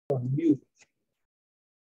Mute.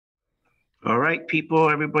 All right, people,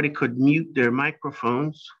 everybody could mute their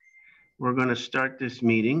microphones. We're going to start this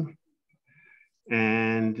meeting.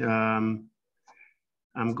 And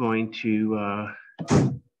I'm going to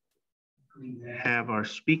have our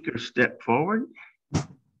speaker step forward.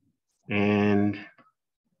 And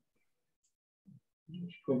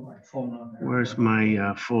where's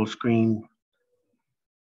my full screen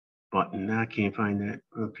button? I can't find that.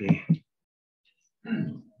 Okay.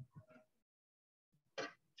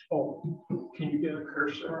 Oh, can you get a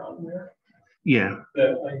cursor on there? Yeah.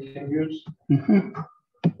 That I can use? Mm-hmm.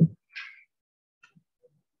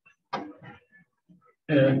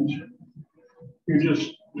 And you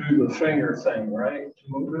just do the finger thing, right? To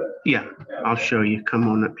move it? Yeah, I'll show you. Come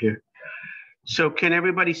on up here. So can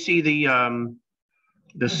everybody see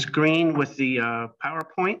the screen with the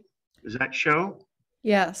PowerPoint? Does that show?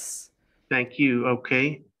 Yes. Thank you.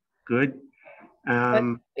 Okay, good. But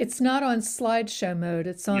it's not on slideshow mode.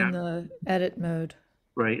 It's on the edit mode.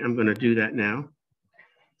 Right, I'm going to do that now.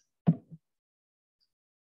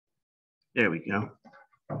 There we go.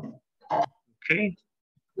 Okay.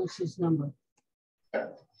 What's his number?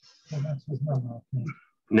 Oh, that's his number. Okay.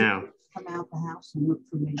 Now. Come out the house and look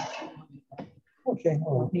for me. Okay.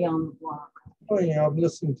 I'll be on the block. Oh yeah, I'm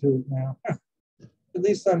listening to it now. At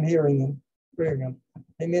least I'm hearing him. Brigham.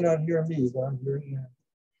 They may not hear me, but I'm hearing them.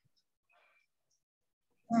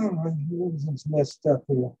 Oh, everything's messed up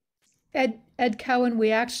here. Ed Cohen,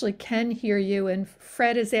 we actually can hear you, and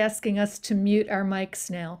Fred is asking us to mute our mics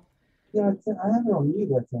now. Yeah, I have it on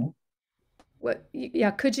mute, I think. What?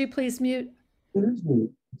 Yeah, could you please mute? It is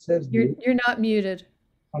mute. It says mute. You're not muted.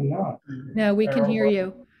 I'm not. No, we can hear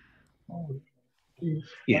you. Oh,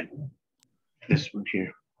 Yeah, this one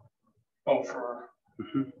here. oh for.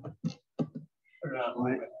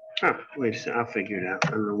 Oh, wait a second, I'll figure it out.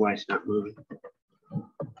 I don't know why it's not moving.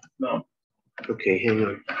 No. Okay, hang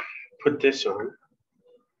on. Put this on.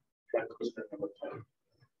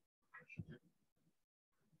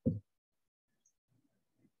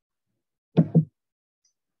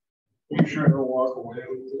 You sure to walk away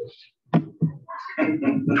with this?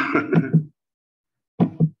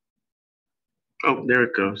 Oh, there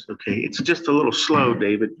it goes. Okay, it's just a little slow,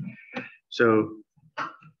 David. So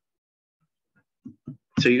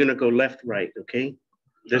you're gonna go left, right, okay?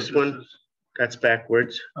 This one, that's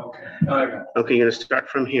backwards. Okay, I got it. Okay, you're gonna start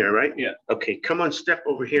from here, right? Yeah. Okay, come on, step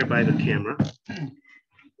over here by the camera.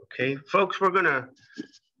 Okay, folks, we're gonna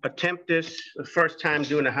attempt this the first time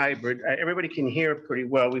doing a hybrid. Everybody can hear pretty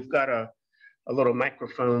well. We've got a little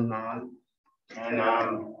microphone on, and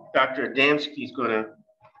Dr. Adamski is gonna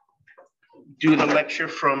do the lecture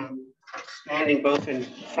from standing both in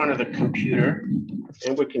front of the computer,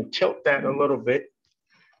 and we can tilt that a little bit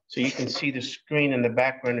so you can see the screen in the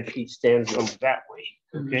background if he stands over that way.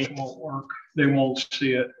 Okay. This won't work. They won't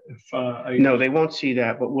see it if I. No, they won't see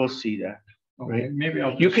that, but we'll see that. Okay, right? maybe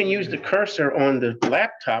I'll. You can use the cursor on the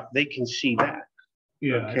laptop. They can see that.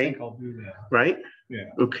 Yeah, okay. I think I'll do that. Right? Yeah.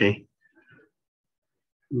 Okay.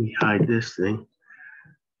 Let me hide this thing.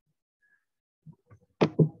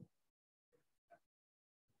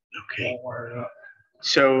 Okay.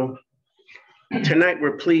 So tonight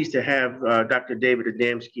we're pleased to have Dr. David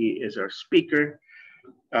Adamski as our speaker.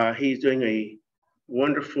 He's doing a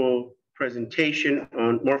wonderful presentation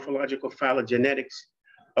on morphological phylogenetics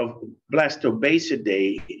of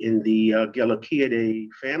Blastobasidae in the Gelechioidea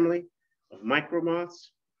family of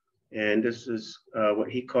micromoths. And this is what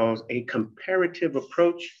he calls a comparative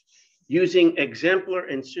approach using exemplar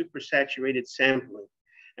and supersaturated sampling.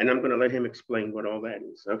 And I'm going to let him explain what all that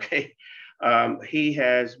is, okay? He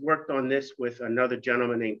has worked on this with another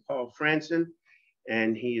gentleman named Paul Frandsen,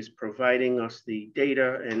 and he is providing us the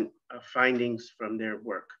data and findings from their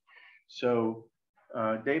work. So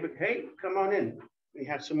David, hey, come on in. We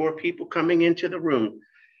have some more people coming into the room.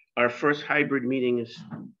 Our first hybrid meeting is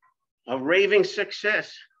a raving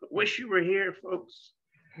success. Wish you were here, folks.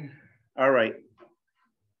 All right.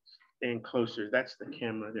 Stand closer. That's the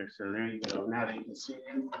camera there. So there you go. Now they can see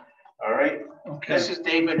you. All right. Okay. This is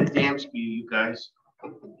David Adamski, you guys.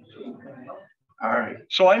 All right.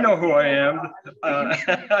 So I know who I am,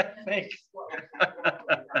 I think. All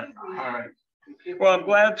right. Well, I'm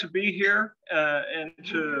glad to be here and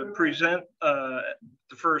to present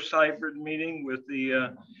the first hybrid meeting with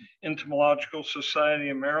the Entomological Society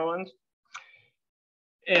of Maryland.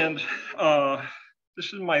 And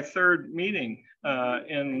this is my third meeting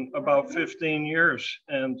in about 15 years,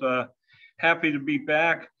 and happy to be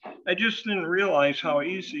back. I just didn't realize how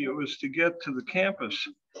easy it was to get to the campus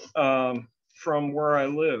from where I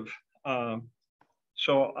live.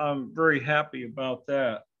 So I'm very happy about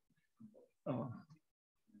that.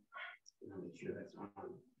 sure that's on.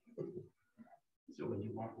 So when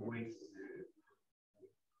you walk away,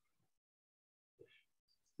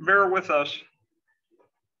 bear with us.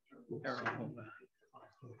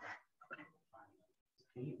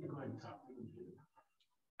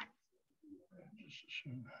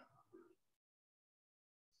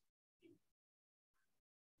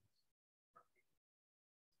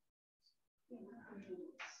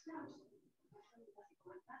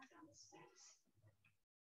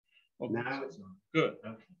 Now it's on. Good.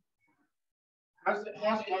 Okay. How's the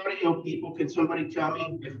audio, people? Can somebody tell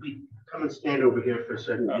me if we come and stand over here for a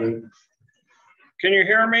second? Can you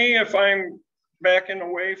hear me if I'm backing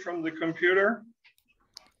away from the computer?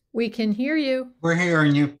 We can hear you. We're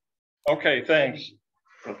hearing you. Okay, thanks.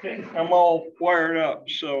 Okay. I'm all wired up,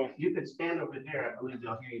 so. You could stand over there. I believe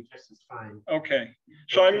they'll hear you just as fine. Okay,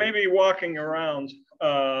 so I may be walking around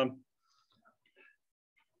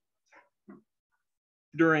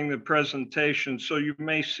during the presentation, so you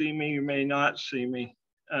may see me, you may not see me,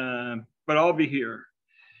 but I'll be here.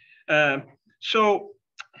 So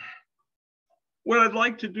what I'd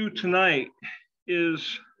like to do tonight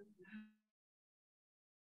is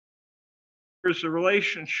there's a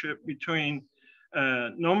relationship between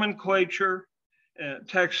nomenclature,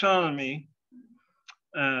 taxonomy,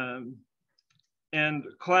 and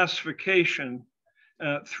classification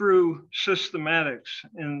through systematics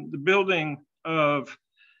in the building of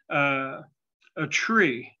a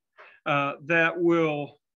tree that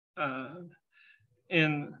will,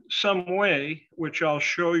 in some way, which I'll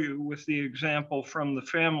show you with the example from the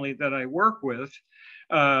family that I work with,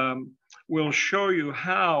 will show you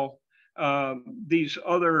how these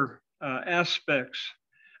other aspects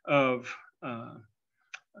of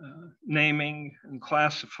naming and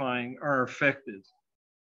classifying are affected.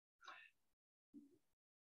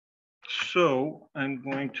 So I'm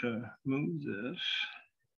going to move this.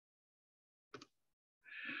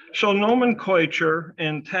 So nomenclature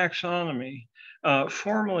and taxonomy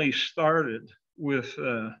formally started with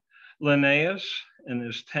Linnaeus in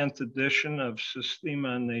his 10th edition of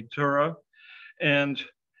Systema Natura. And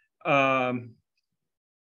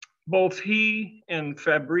both he and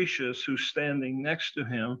Fabricius, who's standing next to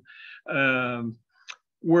him,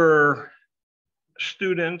 were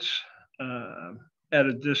students at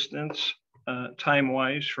a distance,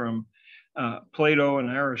 time-wise, from Plato and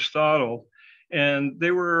Aristotle, and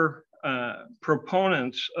they were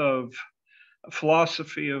proponents of a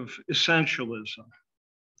philosophy of essentialism.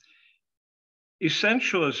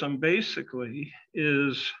 Essentialism basically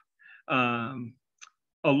is a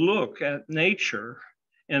look at nature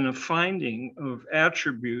and a finding of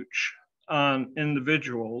attributes on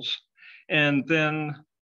individuals, and then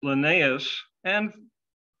Linnaeus and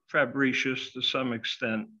Fabricius, to some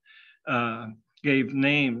extent, gave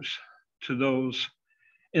names to those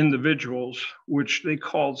individuals, which they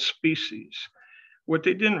called species. What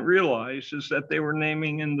they didn't realize is that they were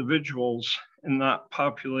naming individuals and not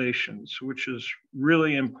populations, which is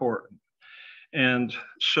really important. And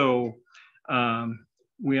so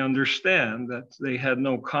we understand that they had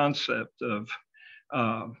no concept of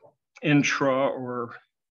intra or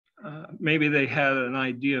maybe they had an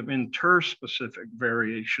idea of interspecific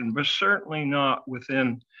variation, but certainly not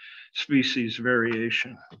within species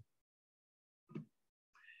variation.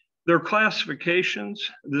 Their classifications,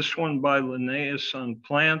 this one by Linnaeus on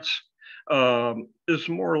plants, is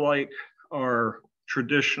more like our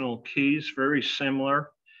traditional keys, very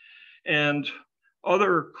similar. And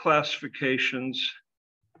other classifications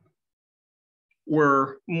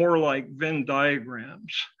were more like Venn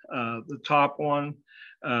diagrams. The top one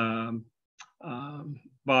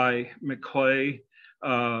by McClay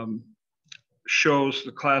shows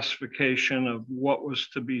the classification of what was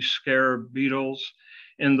to be scarab beetles.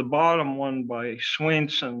 And the bottom one by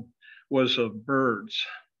Swainson was of birds.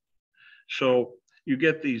 So you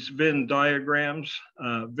get these Venn diagrams.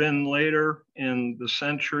 Venn later in the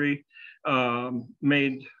century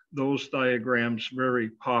made those diagrams very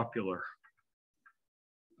popular.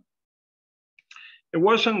 It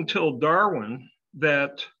wasn't until Darwin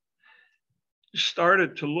that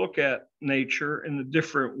started to look at nature in a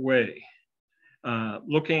different way,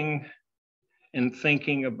 looking and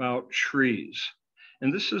thinking about trees.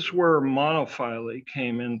 And this is where monophily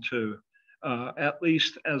came into, at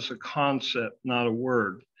least as a concept, not a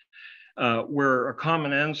word, where a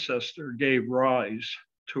common ancestor gave rise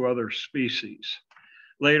to other species.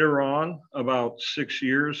 Later on, about 6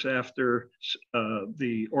 years after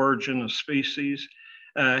the origin of species,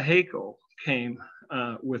 Haeckel came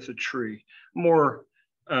with a tree, more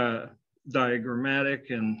diagrammatic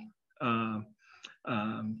and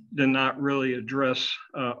did not really address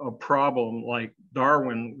a problem like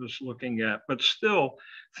Darwin was looking at, but still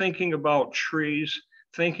thinking about trees,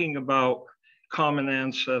 thinking about common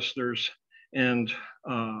ancestors, and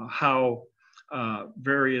how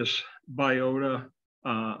various biota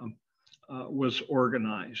was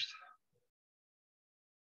organized.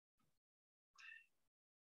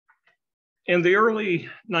 In the early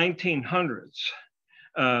 1900s,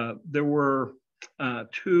 there were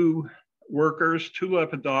two workers, two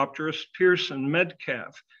lepidopterists, Pierce and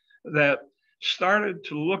Metcalfe, that started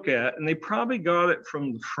to look at, and they probably got it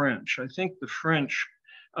from the French. I think the French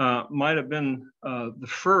might have been the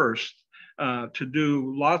first to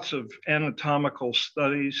do lots of anatomical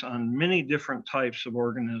studies on many different types of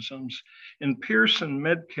organisms. And Pierce and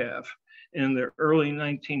Metcalfe in the early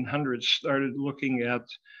 1900s started looking at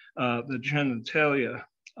the genitalia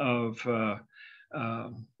of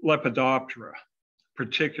Lepidoptera,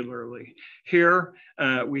 particularly. Here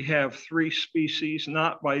we have three species,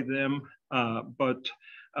 not by them, but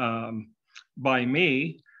by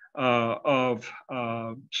me, of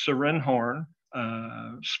Syrenhorn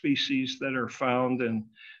species that are found in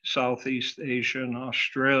Southeast Asia and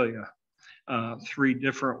Australia, three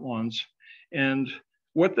different ones. And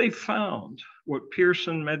what they found, what Pierce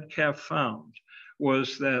and Metcalfe found,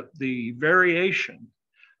 was that the variation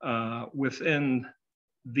within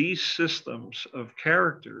these systems of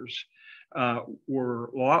characters were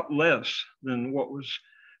a lot less than what was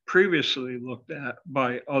previously looked at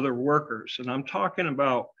by other workers. And I'm talking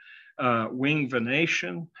about wing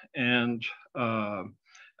venation and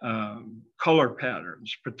color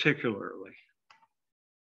patterns particularly.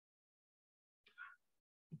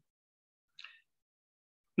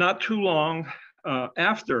 Not too long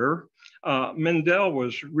after, Mendel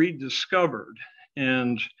was rediscovered,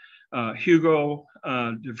 and Hugo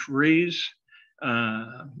de Vries,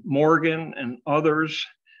 Morgan, and others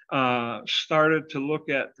started to look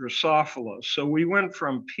at Drosophila. So we went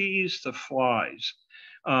from peas to flies.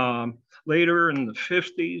 Later in the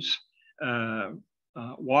 50s,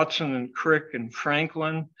 Watson and Crick and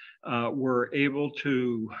Franklin were able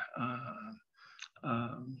to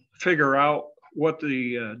figure out what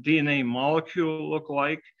the DNA molecule looked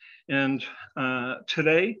like. And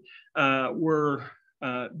today we're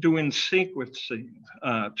doing sequencing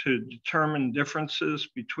to determine differences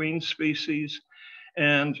between species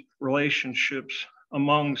and relationships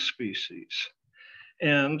among species.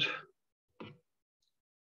 And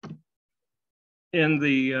in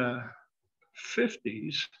the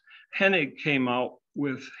 50s, Hennig came out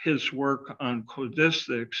with his work on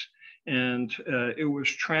cladistics, and it was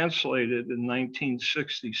translated in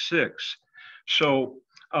 1966. So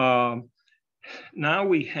now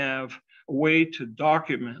we have a way to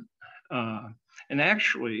document, and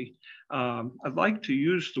actually, I'd like to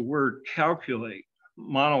use the word calculate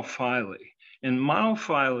monophyly. And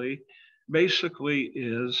monophyly basically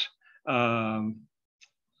is a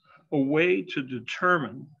way to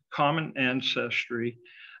determine common ancestry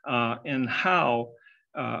and how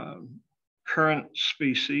current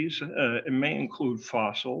species, it may include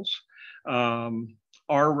fossils,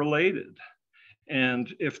 are related.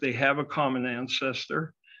 And if they have a common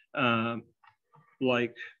ancestor,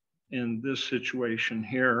 like in this situation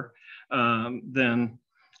here, then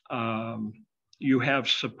you have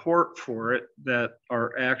support for it that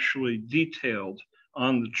are actually detailed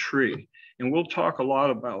on the tree. And we'll talk a lot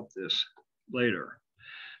about this later.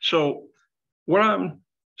 So what I'm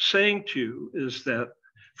saying to you is that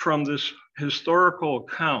from this historical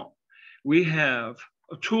account, we have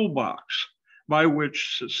a toolbox by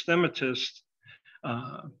which systematists,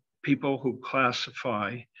 people who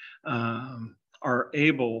classify, are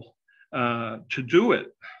able to do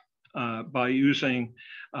it by using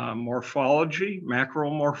morphology,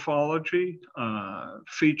 macromorphology,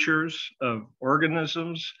 features of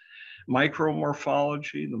organisms,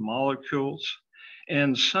 micromorphology, the molecules,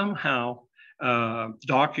 and somehow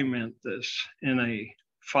document this in a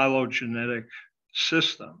phylogenetic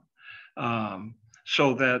system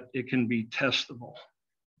so that it can be testable.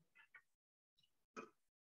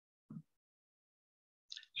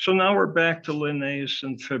 So now we're back to Linnaeus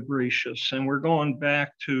and Fabricius, and we're going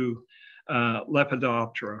back to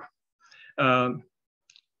Lepidoptera.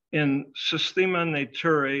 In Systema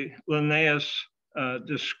Naturae, Linnaeus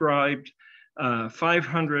described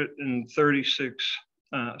 536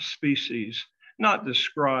 species, not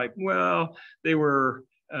described, well, they were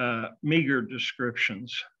meager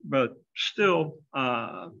descriptions, but still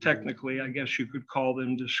technically, I guess you could call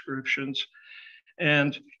them descriptions.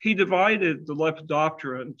 And he divided the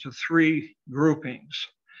Lepidoptera into three groupings.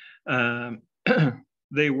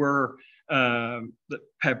 They were the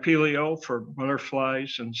papilio for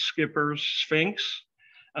butterflies and skippers, sphinx,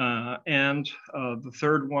 and the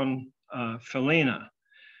third one, Felina.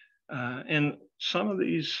 And some of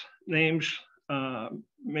these names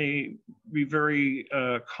may be very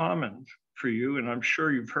common for you, and I'm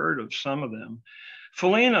sure you've heard of some of them.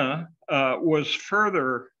 Felina was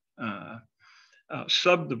further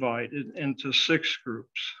subdivided into 6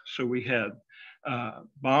 groups. So we had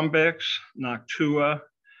Bombyx, Noctua,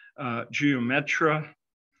 Geometra,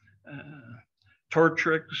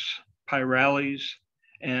 Tortrix, Pyrales,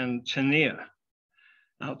 and Tinea.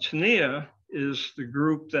 Now, Tinea is the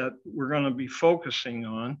group that we're going to be focusing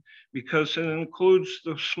on because it includes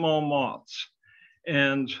the small moths.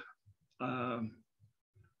 And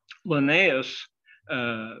Linnaeus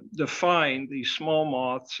defined these small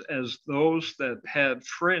moths as those that had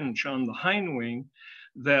fringe on the hind wing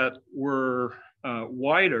that were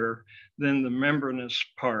wider than the membranous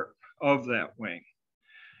part of that wing.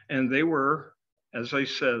 And they were, as I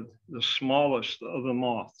said, the smallest of the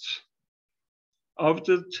moths. Of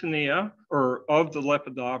the Tinea, or of the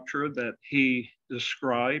Lepidoptera that he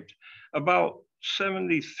described, about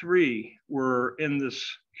 73 were in this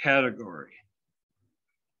category.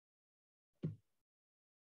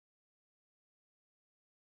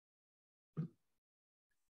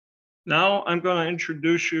 Now I'm going to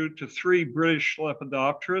introduce you to 3 British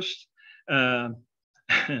Lepidopterists.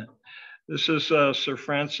 This is Sir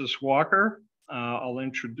Francis Walker. I'll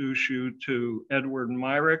introduce you to Edward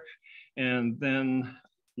Myrick, and then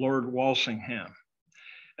Lord Walsingham.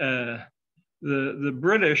 The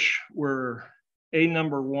British were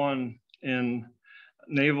 #1 in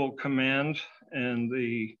naval command in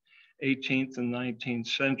the 18th and 19th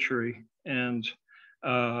century. And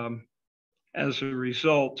as a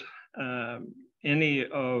result, any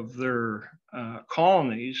of their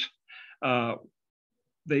colonies,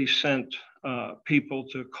 they sent people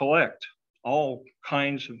to collect all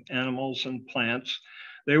kinds of animals and plants.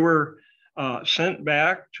 They were sent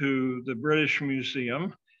back to the British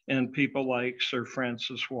Museum, and people like Sir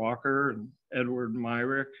Francis Walker and Edward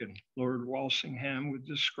Myrick and Lord Walsingham would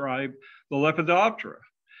describe the Lepidoptera.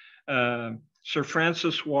 Sir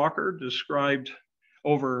Francis Walker described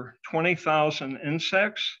over 20,000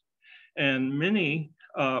 insects, and many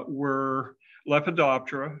were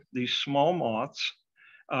Lepidoptera, these small moths,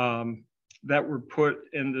 that were put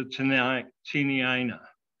in the Teneina.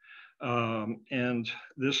 And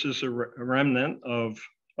this is a remnant of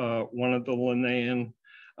one of the Linnaean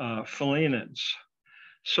felinids.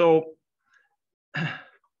 So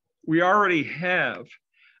we already have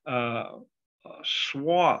a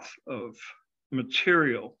swath of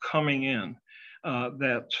material coming in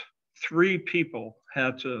that 3 people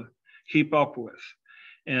had to keep up with.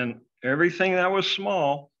 And everything that was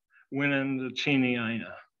small went in the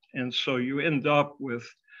Teneina. And so you end up with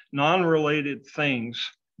non-related things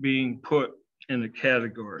being put in a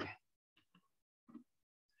category.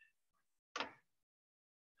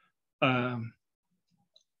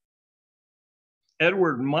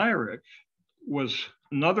 Edward Myrick was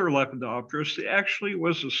another Lepidopterist. He actually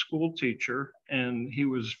was a school teacher, and he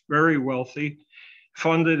was very wealthy,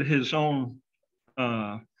 funded his own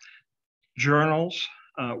journals,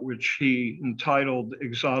 which he entitled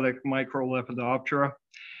Exotic Microlepidoptera.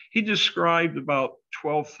 He described about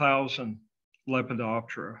 12,000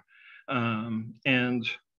 Lepidoptera. And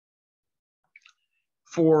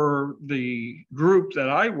for the group that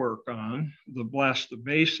I work on, the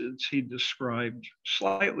Blastobasids, he described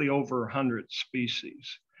slightly over 100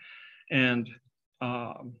 species. And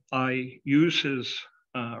I use his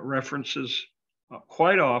references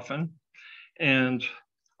quite often. And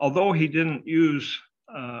although he didn't use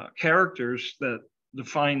characters that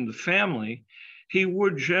define the family, he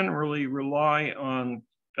would generally rely on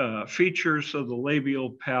features of the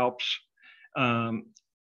labial palps,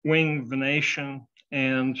 wing venation,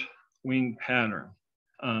 and wing pattern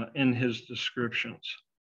in his descriptions.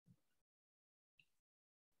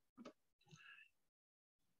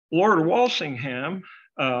 Lord Walsingham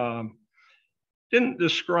didn't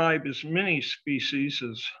describe as many species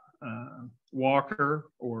as Walker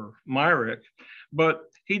or Myrick, but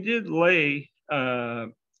he did lay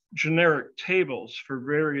generic tables for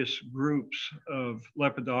various groups of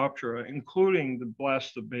Lepidoptera, including the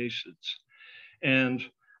Blastobasids. And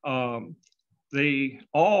they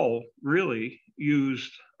all really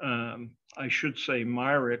used, I should say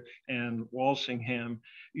Myrick and Walsingham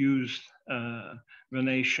used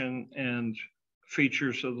venation and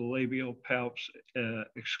features of the labial palps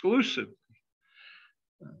exclusively.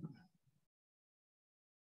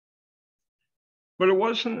 But it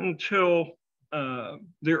wasn't until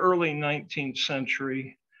the early 19th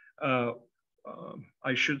century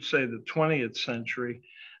I should say the 20th century,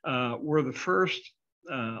 were the first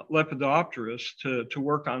Lepidopterists to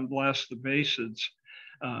work on Blastobasids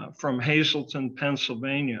from Hazleton,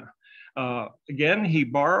 Pennsylvania. Again, he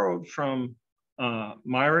borrowed from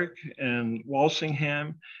Myrick and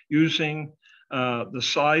Walsingham using the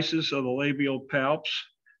sizes of the labial palps.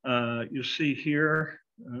 You see here,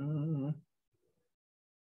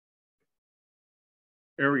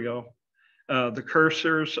 there we go. The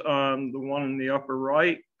cursors on the one in the upper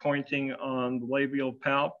right pointing on the labial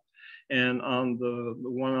palp, and on the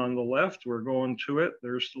one on the left, we're going to it,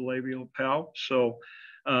 there's the labial palp. So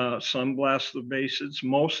some Blastobasids,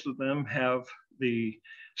 most of them have the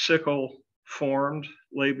sickle formed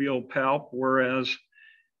labial palp, whereas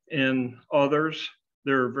in others,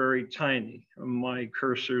 they're very tiny. My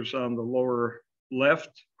cursor's on the lower left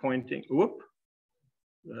pointing, whoop,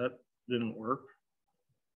 that didn't work.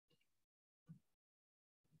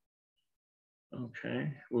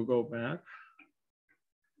 Okay, we'll go back.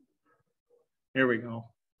 Here we go.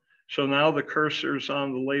 So now the cursor's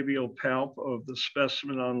on the labial palp of the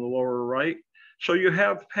specimen on the lower right. So you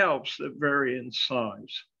have palps that vary in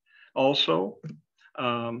size. Also,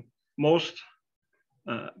 most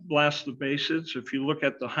Blastobasids, if you look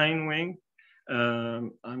at the hind wing,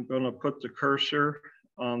 I'm going to put the cursor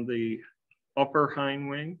on the upper hind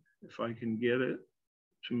wing, if I can get it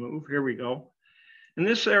to move. Here we go. And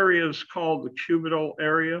this area is called the cubital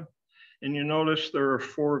area. And you notice there are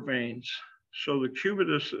 4 veins. So the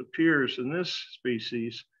cubitus appears in this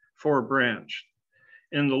species 4-branched.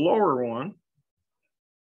 In the lower one,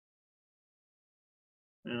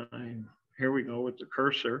 here we go with the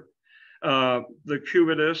cursor, the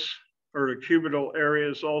cubitus or the cubital area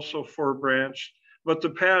is also 4-branched, but the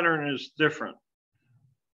pattern is different.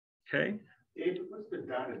 Okay. David, what's the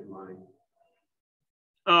dotted line?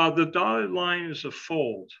 The dotted line is a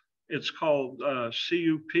fold. It's called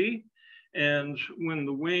CUP. And when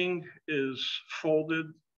the wing is folded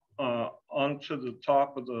onto the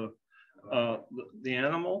top of the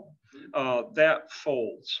animal, that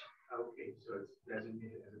folds. Okay, so it's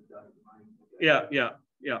designated as a dotted line.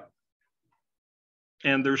 Yeah.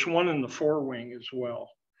 And there's one in the forewing as well.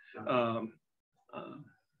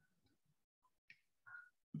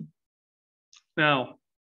 Now,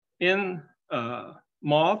 in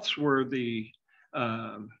moths where the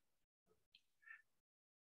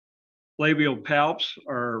labial palps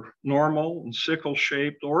are normal and sickle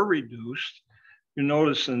shaped or reduced, you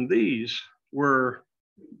notice in these where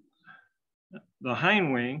the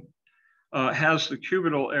hind wing has the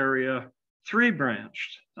cubital area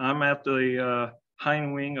 3-branched. I'm at the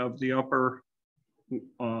hind wing of the upper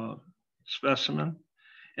specimen.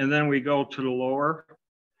 And then we go to the lower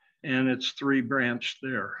and it's 3-branched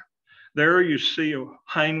there. There you see a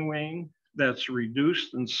hind wing that's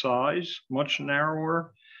reduced in size, much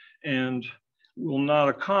narrower, and will not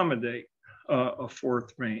accommodate a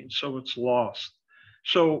 4th vein, so it's lost.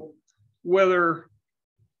 So whether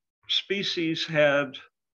species had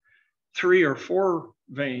 3 or 4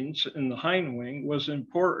 veins in the hind wing was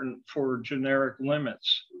important for generic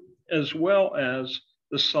limits, as well as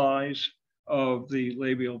the size of the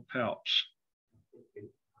labial palps.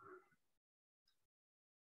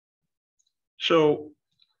 So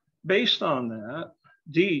based on that,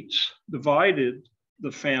 Dietz divided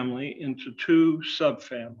the family into 2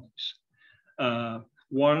 subfamilies.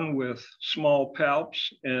 One with small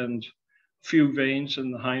palps and few veins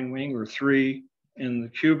in the hind wing, or 3 in the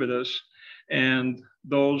cubitus, and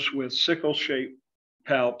those with sickle-shaped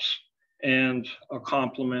palps and a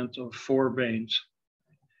complement of 4 veins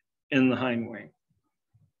in the hind wing.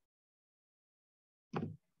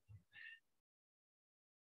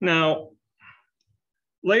 Now,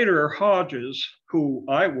 later, Hodges, who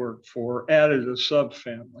I worked for, added a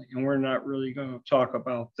subfamily, and we're not really going to talk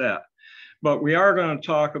about that. But we are going to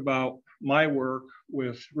talk about my work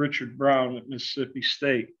with Richard Brown at Mississippi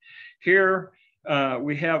State. Here,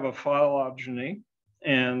 we have a phylogeny,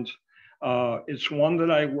 and it's one that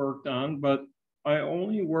I worked on, but I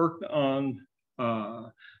only worked on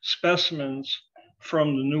specimens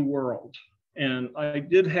from the New World. And I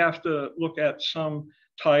did have to look at some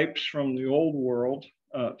types from the Old World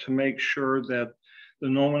to make sure that the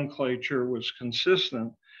nomenclature was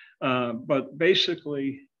consistent. But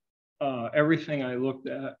basically, everything I looked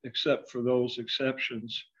at, except for those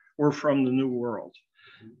exceptions, were from the New World.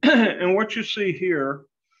 And what you see here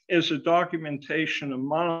is a documentation of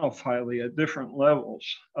monophyly at different levels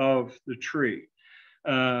of the tree.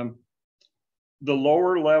 The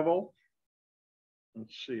lower level,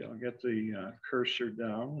 let's see, I'll get the cursor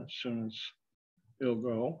down as soon as it'll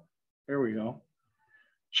go. Here we go.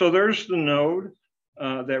 So there's the node.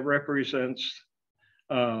 that represents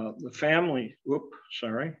the family. Whoop,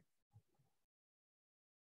 sorry.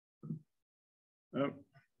 Oh.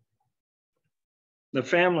 The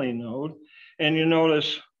family node. And you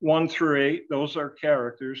notice 1 through 8, those are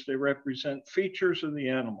characters. They represent features of the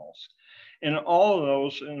animals. And all of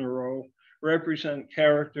those in a row represent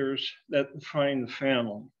characters that define the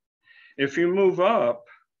family. If you move up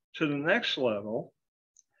to the next level,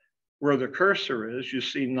 where the cursor is, you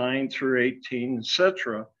see 9 through 18,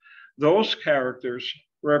 etc. Those characters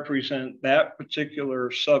represent that particular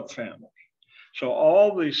subfamily. So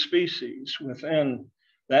all the species within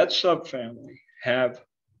that subfamily have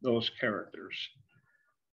those characters.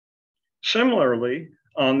 Similarly,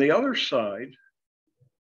 on the other side,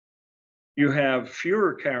 you have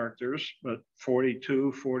fewer characters, but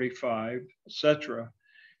 42, 45, etc.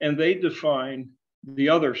 And they define the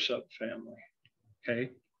other subfamily, okay?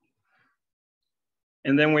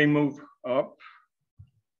 And then we move up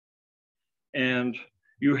and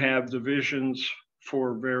you have divisions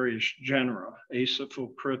for various genera,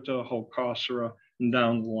 Acephalcrita, Holcosera, and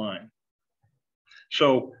down the line.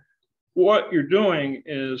 So what you're doing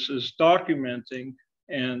is documenting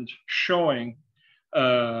and showing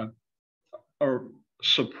or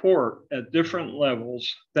support at different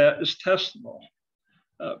levels that is testable.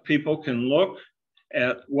 People can look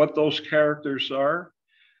at what those characters are.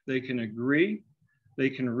 They can agree. They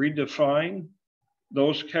can redefine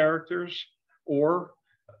those characters, or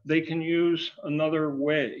they can use another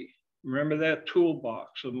way. Remember that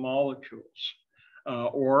toolbox of molecules,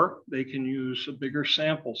 or they can use a bigger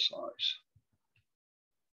sample size.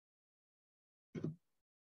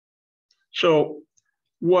 So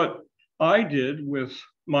what I did with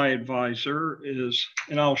my advisor is,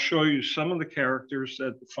 and I'll show you some of the characters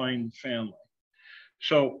that define the family.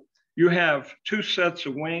 So you have 2 sets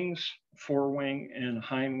of wings, forewing and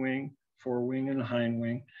hindwing, forewing and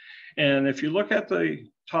hindwing. And if you look at the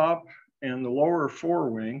top and the lower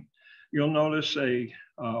forewing, you'll notice a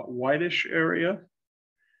whitish area.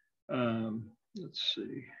 Let's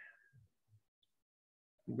see.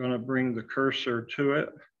 I'm going to bring the cursor to it.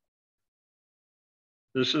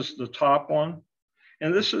 This is the top one.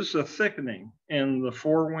 And this is a thickening in the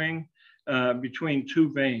forewing between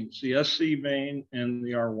 2 veins, the SC vein and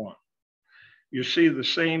the R1. You see the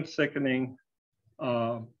same thickening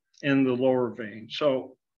in the lower vein.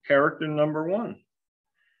 So character number 1.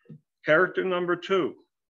 Character number 2,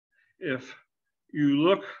 if you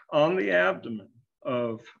look on the abdomen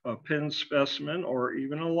of a pinned specimen or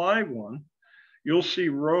even a live one, you'll see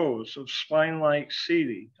rows of spine-like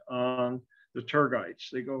setae on the tergites.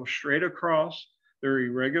 They go straight across. They're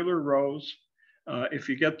irregular rows. If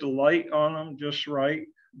you get the light on them just right,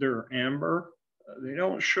 they're amber. They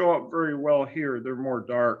don't show up very well here. They're more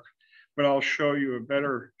dark, but I'll show you a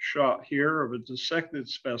better shot here of a dissected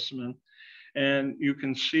specimen, and you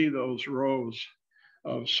can see those rows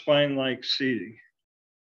of spine-like setae.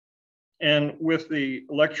 And with the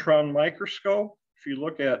electron microscope, if you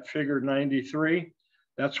look at figure 93,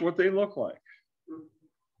 that's what they look like.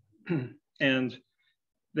 And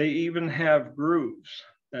they even have grooves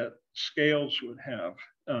that scales would have.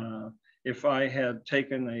 If I had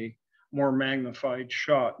taken a more magnified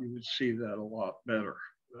shot, you would see that a lot better.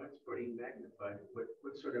 Well, that's pretty magnified.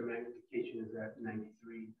 What sort of magnification is that,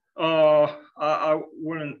 93? I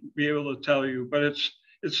wouldn't be able to tell you, but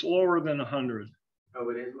it's lower than 100. Oh,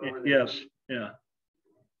 it is lower than Yes, 100? yeah.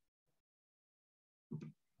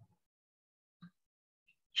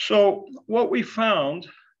 So what we found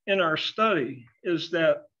in our study is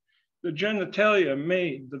that the genitalia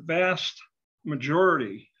made the vast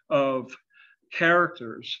majority of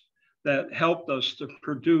characters that helped us to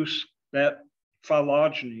produce that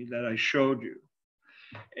phylogeny that I showed you.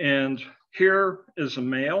 And here is a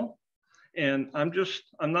male, and I'm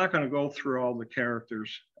not going to go through all the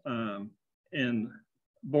characters and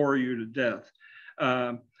bore you to death.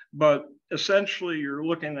 But essentially, you're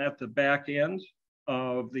looking at the back end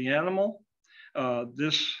of the animal.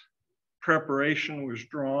 This preparation was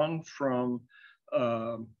drawn from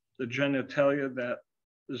the genitalia. That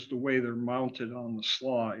is the way they're mounted on the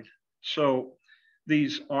slide. So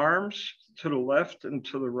these arms to the left and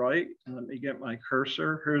to the right, and let me get my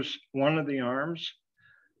cursor. Here's one of the arms.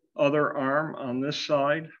 Other arm on this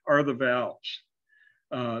side are the valves.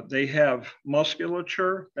 They have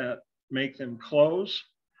musculature that make them close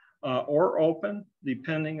or open,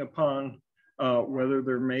 depending upon whether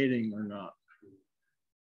they're mating or not.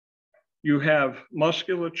 You have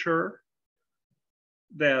musculature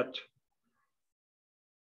that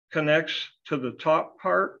connects to the top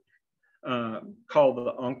part, called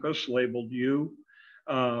the uncus, labeled U,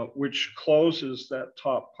 which closes that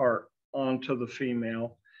top part onto the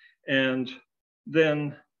female. And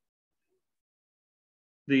then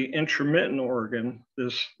the intromittent organ,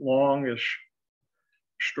 this longish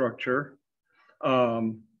structure,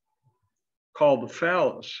 called the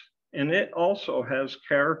phallus. And it also has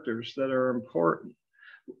characters that are important.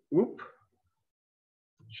 Whoop,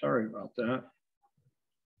 sorry about that.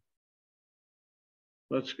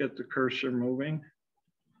 Let's get the cursor moving.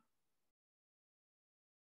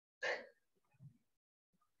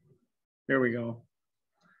 There we go.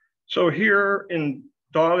 So here in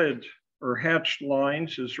dotted or hatched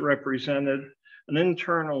lines is represented an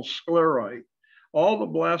internal scleroid. All the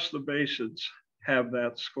blastobasids have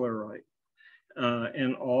that scleroid.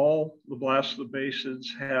 And all the blastobasids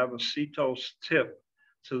have a setose tip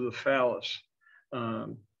to the phallus.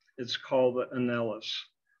 It's called the annulus.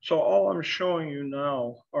 So all I'm showing you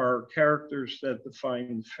now are characters that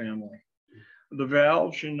define the family. The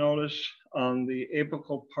valves, you notice on the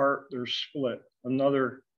apical part, they're split,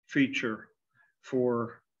 another feature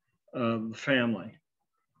for the family.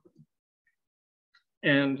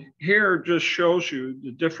 And here just shows you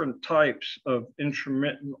the different types of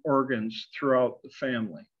intromittent organs throughout the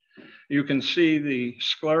family. You can see the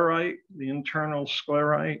scleroid, the internal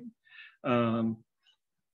scleroid,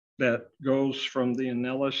 that goes from the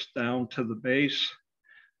annulus down to the base.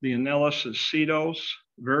 The annulus is setose,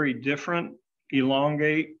 very different,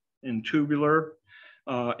 elongate and tubular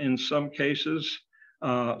in some cases.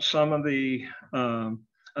 Some of the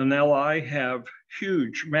annuli have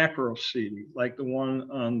huge macrocedae, like the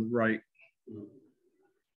one on the right.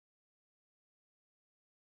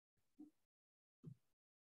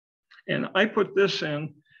 And I put this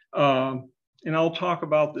in, and I'll talk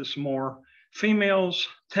about this more. Females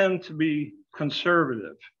tend to be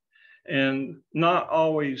conservative and not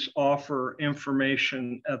always offer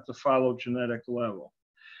information at the phylogenetic level.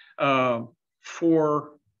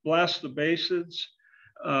 For blastobasids,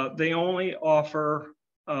 they only offer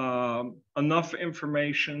enough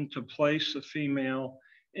information to place a female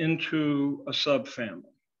into a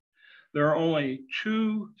subfamily. There are only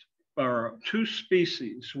two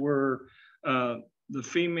species where the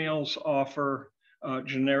females offer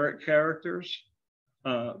generic characters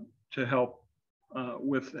to help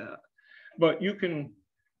with that. But you can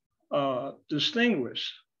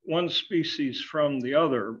distinguish one species from the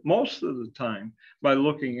other most of the time by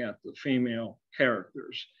looking at the female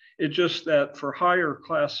characters. It's just that for higher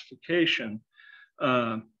classification,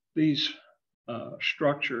 these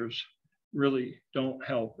structures really don't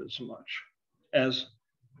help as much as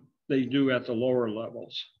they do at the lower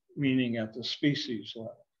levels, meaning at the species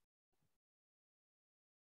level.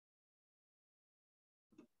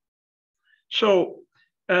 So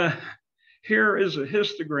here is a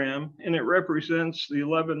histogram, and it represents the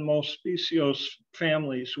 11 most speciose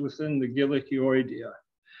families within the Gelechioidea.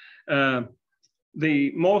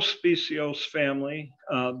 The most speciose family,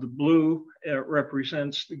 the blue,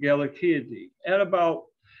 represents the Gelechioidea at about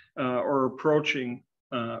or approaching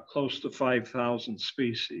close to 5,000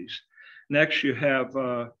 species. Next, you have,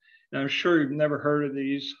 I'm sure you've never heard of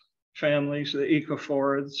these families, the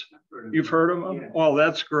ecophorids. You've heard of them? Yeah. Oh,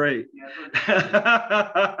 that's great.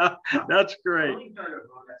 Yeah, that's great.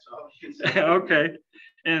 Okay.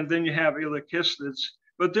 And then you have elachistids.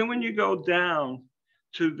 But then when you go down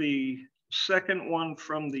to the second one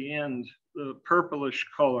from the end, the purplish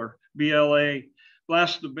color, BLA,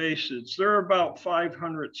 blastobasids, they're about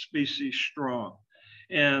 500 species strong.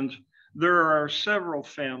 And there are several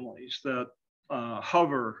families that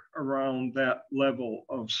hover around that level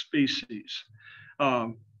of species.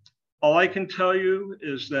 All I can tell you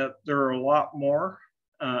is that there are a lot more.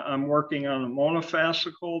 I'm working on a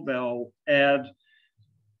monofascicle that'll add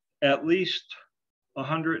at least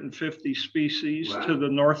 150 species to the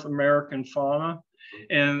North American fauna.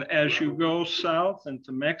 And as you go south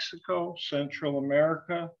into Mexico, Central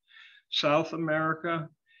America, South America,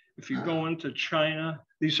 if you go into China,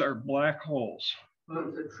 these are black holes.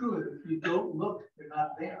 But the truth, if you don't look, they're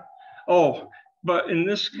not there. Oh, but in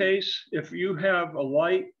this case, if you have a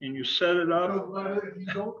light and you set it up. So, if you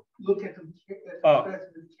don't look at them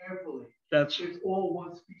carefully, it's all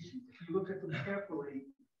one species. If you look at them carefully,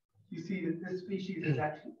 you see that this species is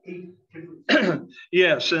actually 8 different species.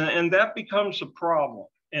 Yes, and that becomes a problem.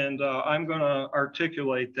 And I'm going to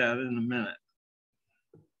articulate that in a minute.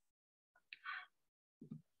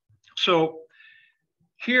 So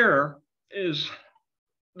here is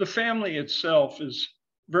the family itself is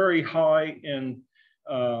very high in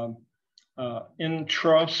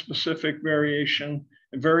intra-specific variation,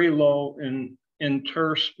 and very low in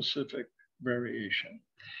inter-specific variation.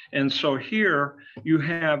 And so here you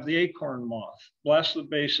have the acorn moth,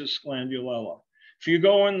 Blastobasis glandulella. If you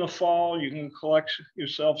go in the fall, you can collect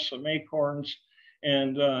yourself some acorns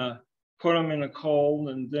and put them in a cold,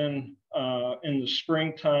 and then in the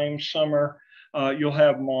springtime, summer, you'll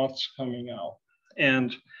have moths coming out.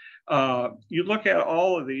 And you look at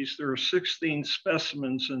all of these, there are 16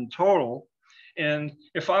 specimens in total. And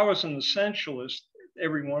if I was an essentialist,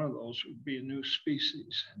 every one of those would be a new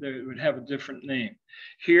species. They would have a different name.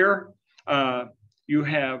 Here, you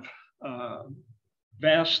have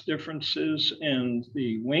vast differences in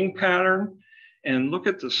the wing pattern, and look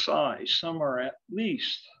at the size. Some are at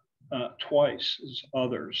least twice as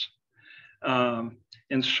others.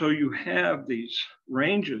 And so you have these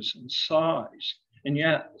ranges in size, and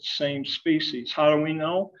yet same species. How do we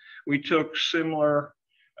know? We took similar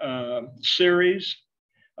series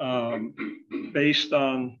based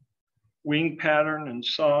on wing pattern and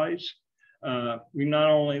size. We not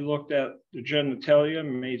only looked at the genitalia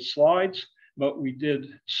and made slides, but we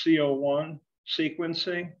did CO1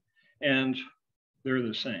 sequencing, and they're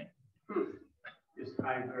the same. It's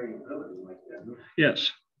high variability like that.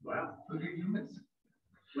 Yes. Wow. Look at humans.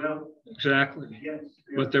 Well, Exactly. yes.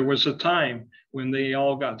 But there was a time when they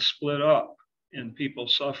all got split up and people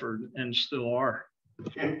suffered and still are.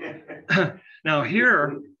 Now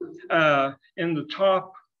here, in the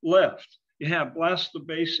top left, you have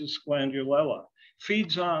Blastobasidae glandulella.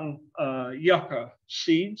 Feeds on yucca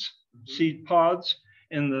seeds, seed pods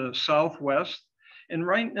in the southwest. And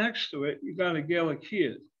right next to it, you got a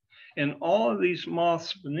Gelechioidea. And all of these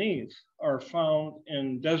moths beneath are found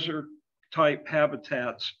in desert type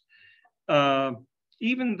habitats.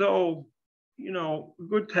 Even though, you know,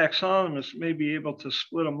 good taxonomists may be able to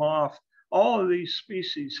split them off, all of these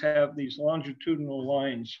species have these longitudinal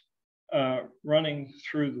lines running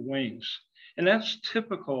through the wings. And that's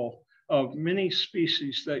typical of many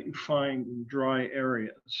species that you find in dry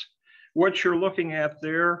areas. What you're looking at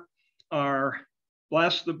there are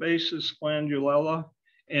Blastobasidae glandulella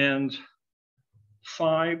and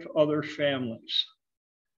 5 other families.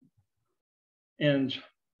 And,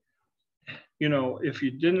 you know, if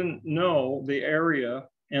you didn't know the area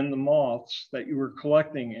and the moths that you were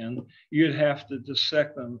collecting in, you'd have to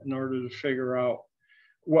dissect them in order to figure out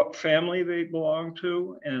what family they belong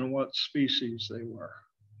to and what species they were.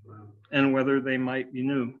 Wow. And whether they might be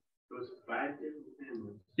new. Those 5 different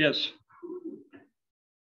families. Yes.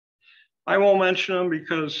 I won't mention them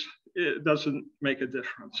because it doesn't make a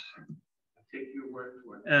difference. Take your word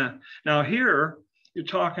for it. Now here, you're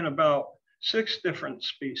talking about 6 different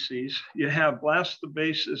species. You have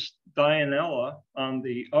Blastobasidae dianella on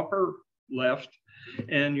the upper left,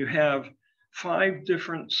 and you have 5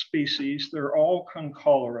 different species. They're all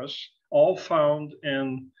concolorous, all found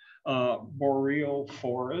in boreal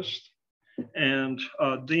forest. And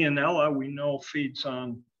dianella, we know, feeds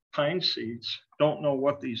on pine seeds. Don't know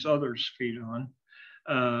what these others feed on.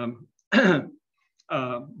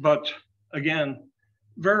 But again,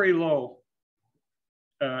 very low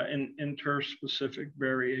in interspecific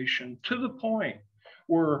variation, to the point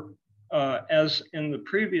where, as in the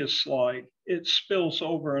previous slide, it spills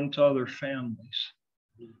over into other families.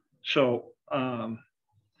 So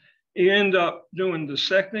you end up doing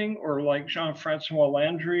dissecting, or like Jean-Francois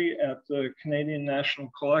Landry at the Canadian National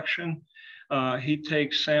Collection, he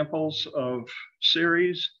takes samples of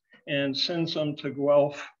series and sends them to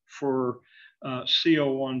Guelph for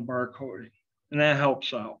CO1 barcoding, and that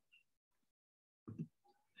helps out.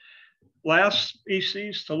 Last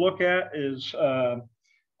species to look at is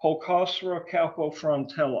Holcosera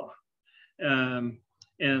calcofrontella.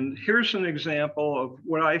 And here's an example of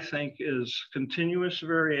what I think is continuous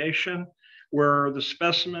variation, where the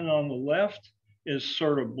specimen on the left is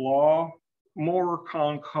sort of blah, more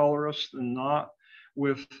concolorous than not,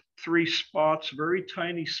 with 3 spots, very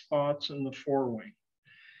tiny spots in the forewing.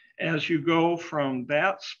 As you go from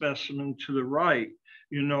that specimen to the right,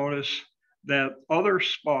 you notice that other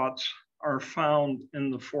spots are found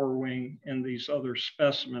in the forewing in these other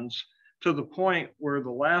specimens, to the point where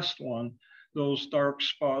the last one, those dark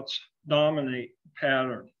spots dominate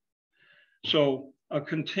pattern. So a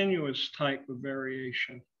continuous type of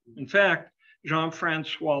variation. In fact,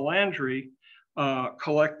 Jean-Francois Landry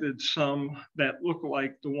collected some that look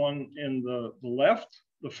like the one in the left,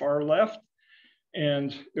 the far left,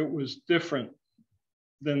 and it was different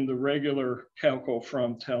than the regular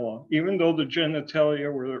calcofrontella, even though the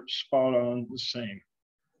genitalia were spot on the same.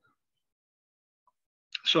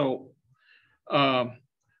 So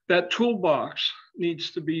that toolbox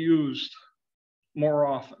needs to be used more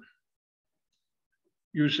often,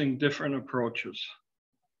 using different approaches.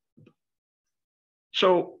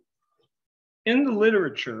 So in the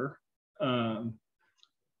literature,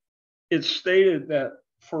 it's stated that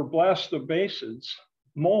for blastobasids,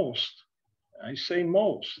 most, I say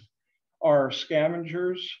most, are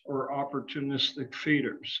scavengers or opportunistic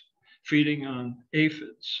feeders, feeding on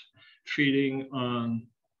aphids, feeding on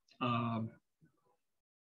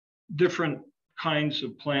different kinds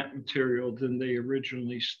of plant material than they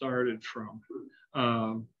originally started from,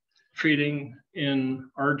 feeding in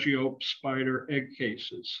Argiope spider egg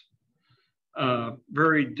cases,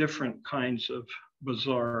 very different kinds of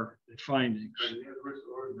bizarre findings.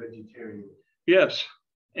 Or vegetarian. Yes,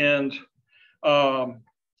 and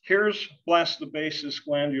here's Blastobasis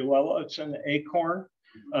glandulella. It's an acorn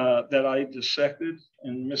that I dissected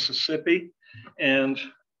in Mississippi, and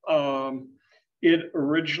it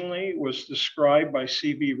originally was described by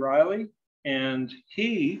C.B. Riley, and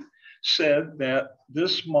he said that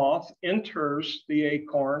this moth enters the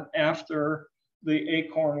acorn after the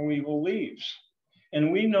acorn weevil leaves.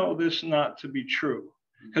 And we know this not to be true,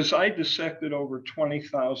 because I dissected over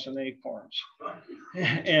 20,000 acorns.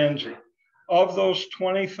 And of those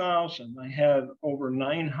 20,000, I had over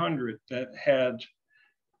 900 that had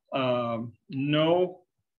no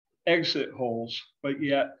exit holes, but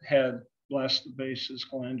yet had Blastobasis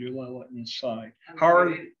glandulella inside.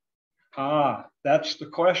 That's the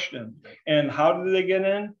question. And how do they get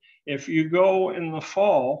in? If you go in the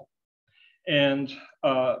fall and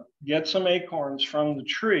get some acorns from the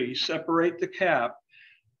tree, separate the cap,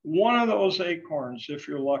 one of those acorns, if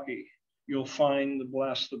you're lucky, you'll find the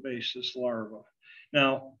Blastobasis larva.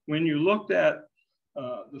 Now, when you looked at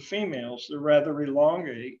the females, they're rather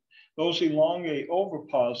elongate. Those elongate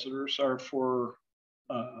ovipositors are for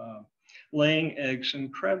laying eggs in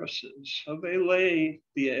crevices. So they lay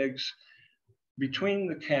the eggs between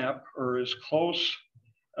the cap or as close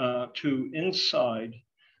to inside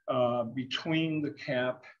between the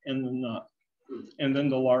cap and the nut. And then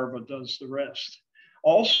the larva does the rest.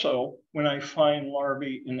 Also, when I find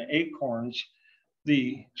larvae in acorns,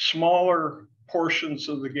 the smaller portions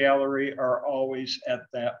of the gallery are always at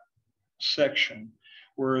that section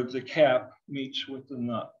where the cap meets with the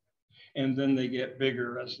nut. And then they get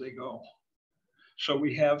bigger as they go. So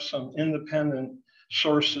we have some independent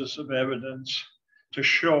sources of evidence to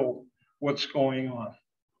show what's going on.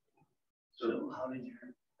 So how did your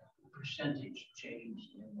percentage change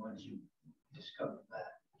once you discovered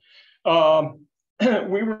that?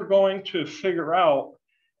 We were going to figure out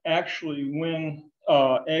actually when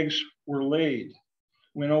eggs were laid,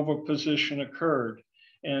 when oviposition occurred.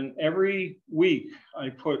 And every week I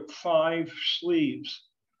put 5 sleeves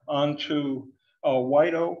onto a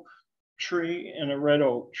white oak tree and a red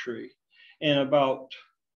oak tree. And about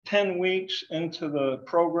 10 weeks into the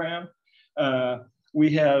program,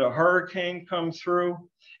 we had a hurricane come through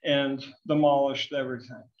and demolished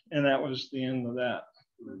everything. And that was the end of that.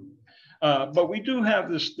 But we do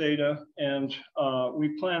have this data, and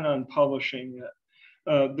we plan on publishing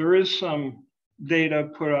it. There is some data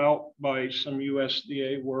put out by some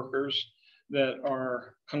USDA workers that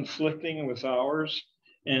are conflicting with ours,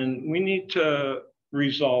 and we need to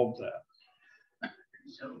resolve that.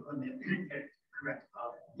 So let me correct.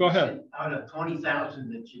 Go ahead. Out of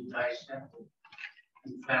 20,000 that you dissected,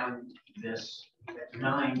 you found this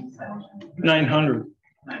 9,000. 900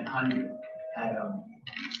 had a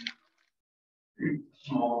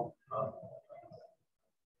small.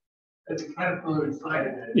 It's a caterpillar inside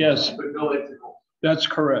of it. Yes. But no lexical. That's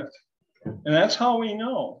correct. And that's how we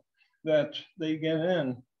know that they get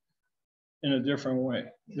in a different way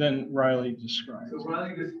than Riley described. So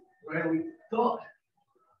Riley thought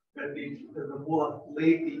that the moth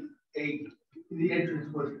laid the egg, the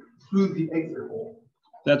entrance was through the exit hole.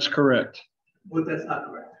 That's correct. But that's not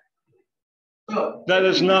correct. So that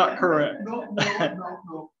is not correct. No.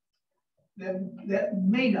 That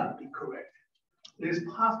may not be correct. It is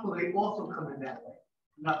possible they also come in that way,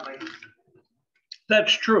 not like this.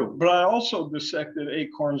 That's true, but I also dissected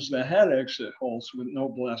acorns that had exit holes with no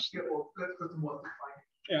blast. Yeah, well, that's because the moth is fine.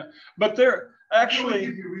 Yeah, but there actually,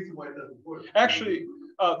 give you a reason why it doesn't work. Actually,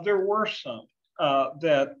 there were some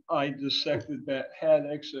that I dissected that had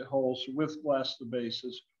exit holes with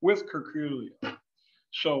Blastobasis, with curculio.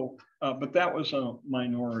 So, but that was a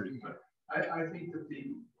minority. I think that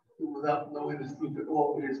without knowing this truth at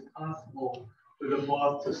all, it is possible for the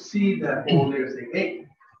moth to see that hole there and say, hey,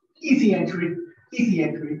 easy entry,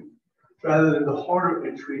 rather than the harder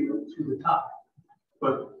entry to the top.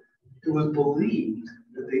 But it was believed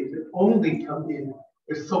that they could only come in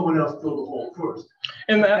if someone else filled the hole first.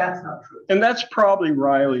 And that's not true. And that's probably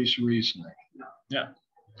Riley's reasoning. No. Yeah.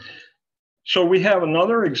 So we have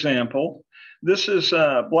another example. This is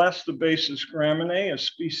Blastobasis graminae, a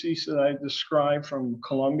species that I described from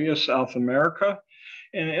Colombia, South America.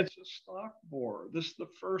 And it's a stalk borer. This is the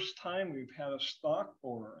first time we've had a stalk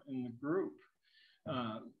borer in the group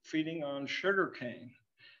feeding on sugarcane.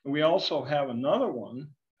 And we also have another one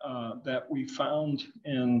that we found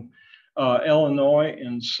in Illinois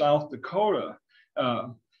and South Dakota.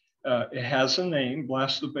 It has a name,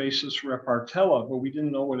 Blastobasidae repartella, but we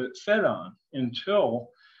didn't know what it fed on until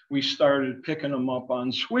we started picking them up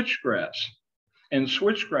on switchgrass. And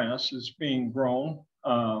switchgrass is being grown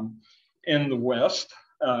in the West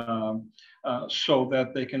so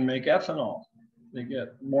that they can make ethanol. They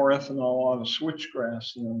get more ethanol out of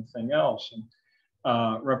switchgrass than anything else. And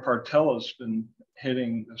repartella's been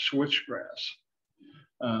hitting the switchgrass.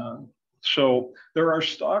 So there are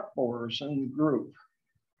stalk borers in the group.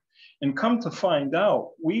 And come to find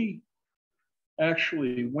out, we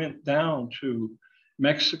actually went down to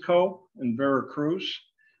Mexico and Veracruz,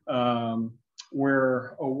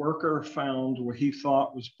 where a worker found what he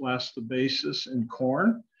thought was Blastobasidae in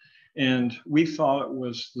corn. And we thought it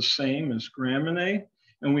was the same as Gramineae.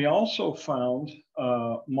 And we also found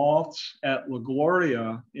moths at La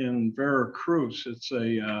Gloria in Veracruz. It's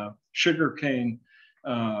a sugarcane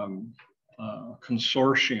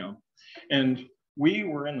consortium. And we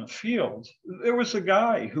were in the field. There was a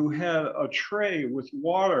guy who had a tray with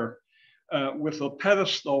water with a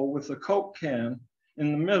pedestal with a Coke can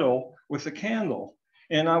in the middle with a candle.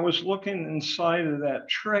 And I was looking inside of that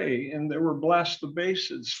tray and there were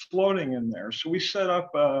Blastobasidae floating in there. So we set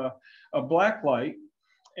up a black light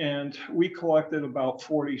and we collected about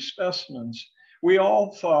 40 specimens. We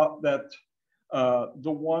all thought that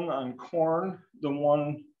the one on corn, the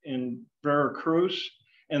one in Veracruz,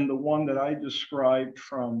 and the one that I described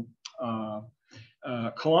from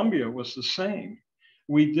Colombia was the same.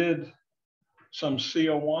 We did some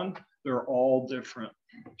CO1, they're all different.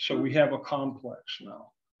 So we have a complex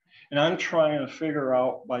now. And I'm trying to figure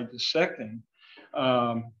out by dissecting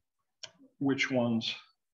which ones.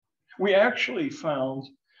 We actually found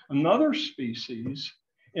another species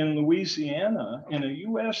in Louisiana in a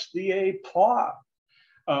USDA plot.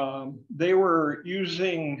 They were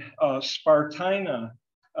using Spartina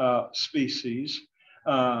species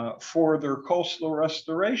for their coastal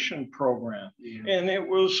restoration program. Yeah. And it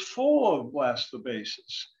was full of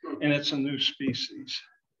Blastobasidae, and it's a new species.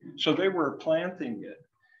 So they were planting it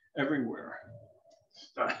everywhere.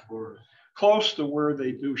 Close to where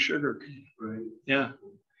they do sugarcane. Right. Yeah,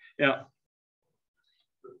 yeah.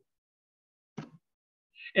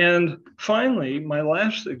 And finally, my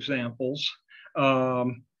last examples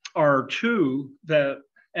are two that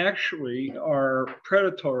actually are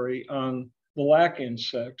predatory on the lac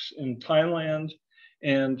insects in Thailand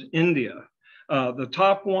and India. The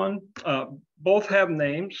top one, both have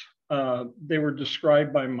names. They were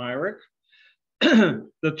described by Myrick.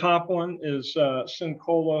 The top one is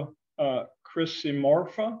Syncola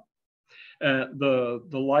chrysomorpha. The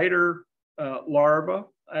lighter larva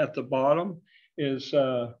at the bottom is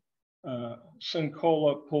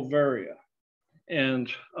Syncola pulveria. And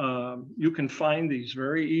you can find these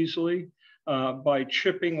very easily by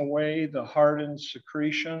chipping away the hardened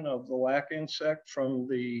secretion of the lac insect from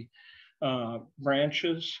the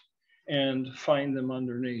branches and find them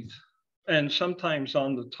underneath. And sometimes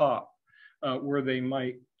on the top where they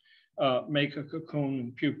might make a cocoon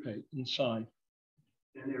and pupate inside.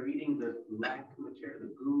 And they're eating the lac material,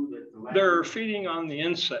 the goo that the lac. They're feeding on the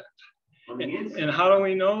insect. On the insect. And how do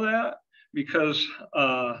we know that? Because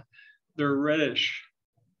they're reddish.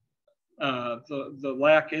 The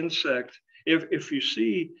lac insect, if you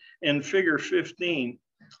see in figure 15,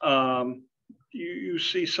 you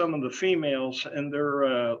see some of the females and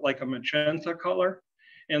they're like a magenta color,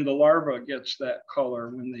 and the larva gets that color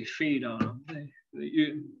when they feed on them.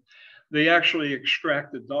 They actually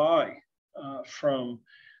extract the dye from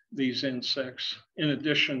these insects in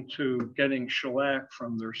addition to getting shellac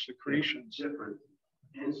from their secretions. Different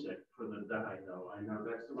insect for the dye, though. I know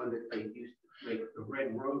that's the one that they used to make the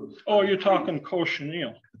red rose. Oh, you're talking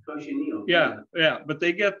cochineal. Cochineal. Yeah, yeah, but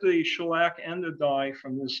they get the shellac and the dye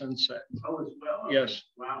from this insect. Oh, as well? Okay. Yes.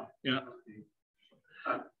 Wow. Yeah.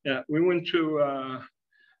 Yeah, we went to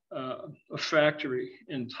a factory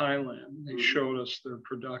in Thailand. They showed us their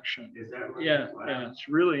production. Is that right? Yeah, wow. yeah, it's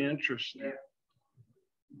really interesting. Yeah.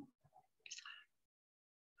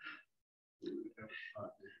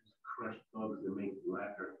 Crushed bugs that make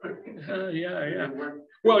lacquer. Yeah.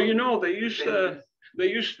 Well, you know, they used to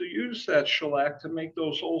use that shellac to make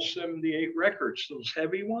those old 78 records, those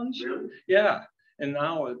heavy ones. Really? Yeah, and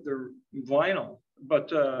now they're vinyl. But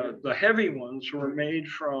the heavy ones were made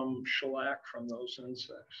from shellac from those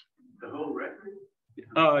insects. The whole record?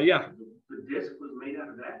 Yeah. The disc was made out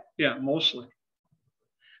of that? Yeah, mostly.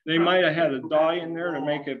 They might have had a dye in there to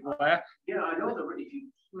make it black. Yeah, I know that if you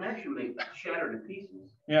smash them, they shatter to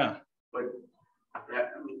pieces. Yeah. But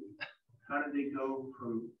that, I mean, how did they go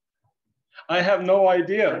from? I have no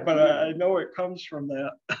idea, but I know it comes from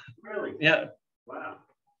that. Really? Yeah. Wow.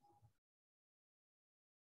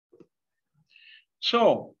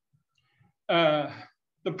 So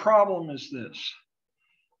the problem is this.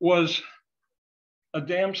 Was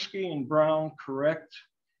Adamski and Brown correct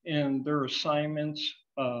in their assignments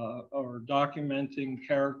or documenting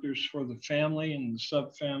characters for the family and the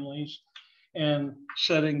subfamilies and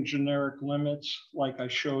setting generic limits like I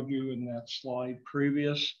showed you in that slide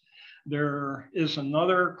previous? There is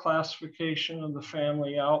another classification of the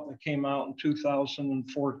family out that came out in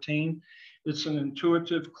 2014. It's an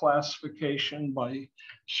intuitive classification by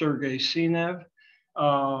Sergei Sinev.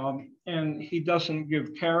 And he doesn't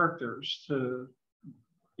give characters to,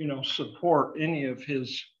 support any of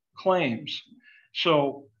his claims.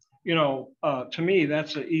 So, to me,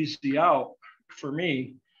 that's an easy out for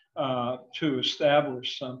me to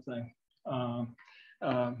establish something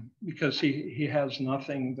because he has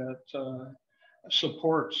nothing that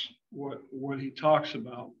supports what he talks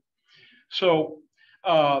about. So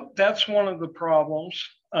that's one of the problems.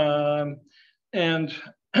 And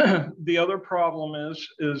the other problem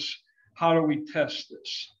is how do we test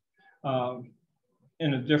this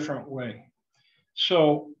in a different way?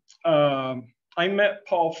 So I met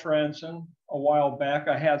Paul Frandsen a while back.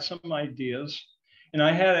 I had some ideas, and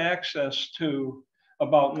I had access to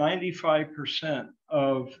about 95%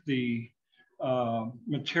 of the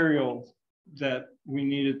material that we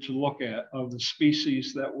needed to look at of the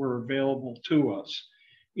species that were available to us,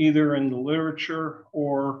 either in the literature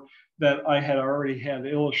or that I had already had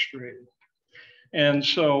illustrated. And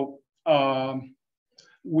so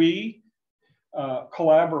we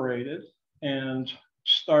collaborated and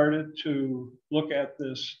started to look at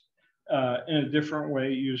this in a different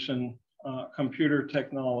way using computer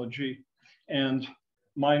technology and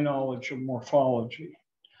my knowledge of morphology.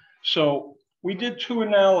 So we did two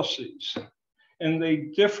analyses, and they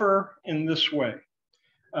differ in this way.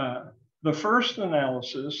 The first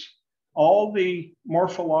analysis, all the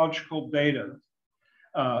morphological data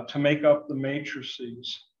to make up the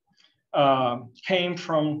matrices came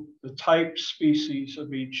from the type species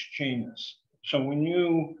of each genus. So when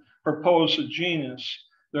you propose a genus,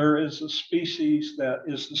 there is a species that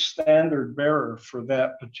is the standard bearer for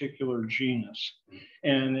that particular genus.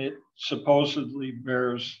 And it supposedly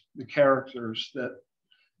bears the characters that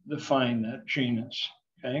define that genus,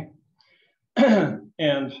 okay?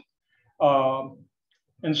 And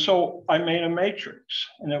so I made a matrix,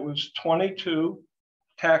 and it was 22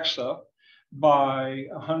 taxa by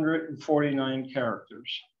 149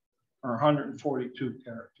 characters, or 142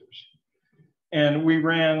 characters. And we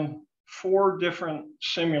ran 4 different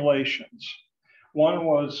simulations. One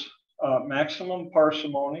was maximum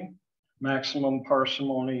parsimony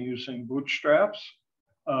using bootstraps,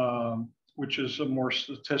 which is a more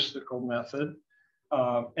statistical method.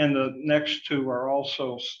 And the next 2 are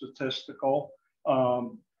also statistical,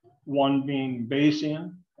 one being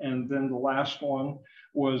Bayesian, and then the last one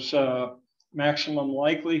was maximum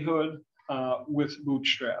likelihood with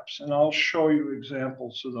bootstraps. And I'll show you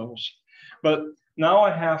examples of those. But now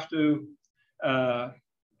I have to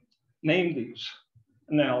name these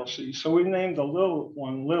analyses. So we named the little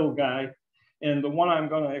one, little guy, and the one I'm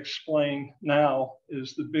going to explain now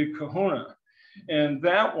is the big kahuna. And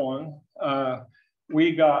that one,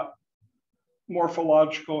 we got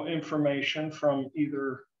morphological information from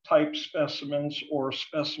either type specimens or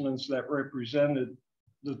specimens that represented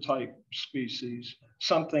the type species,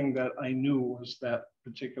 something that I knew was that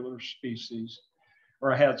particular species,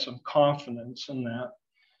 or I had some confidence in that.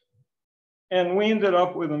 And we ended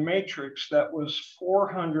up with a matrix that was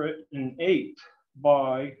 408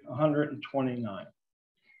 by 129.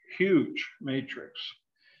 Huge matrix.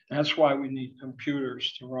 That's why we need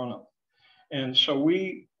computers to run them. And so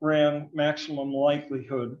we ran maximum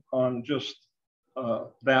likelihood on just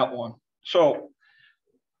that one. So,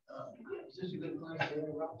 is this a good place to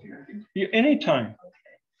interrupt here? Anytime.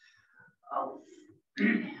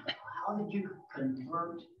 Okay. How did you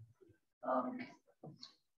convert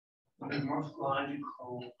the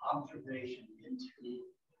morphological observation into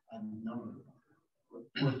a number?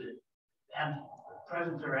 Was it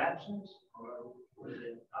presence or absence, or was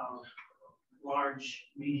it large,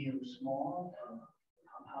 medium, small?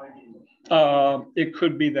 How did you? It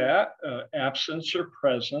could be that absence or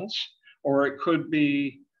presence, or it could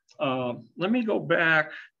be. Let me go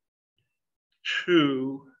back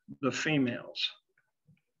to the females.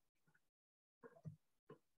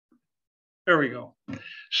 There we go.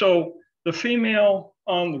 So the female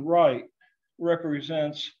on the right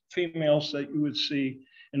represents females that you would see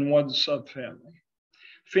in one subfamily.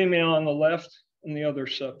 Female on the left in the other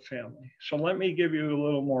subfamily. So let me give you a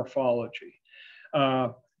little morphology.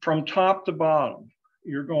 From top to bottom,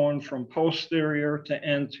 you're going from posterior to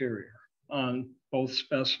anterior on both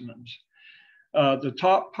specimens. The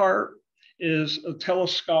top part is a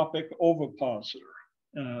telescopic ovipositor,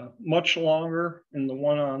 much longer in the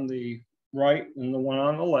one on the right than the one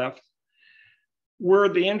on the left. Where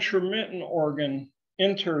the intromittent organ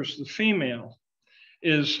enters the female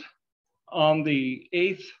is on the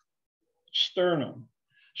 8th sternum.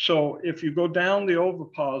 So if you go down the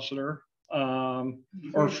ovipositor, or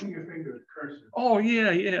your finger cursor. Oh,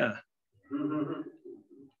 yeah.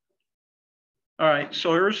 All right,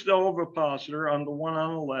 so here's the ovipositor on the one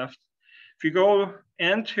on the left. If you go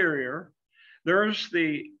anterior, there's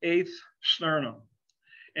the 8th sternum.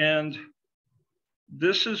 And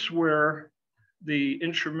this is where the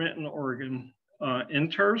intromittent organ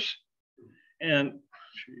enters. And,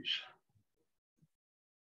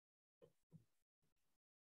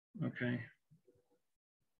 okay.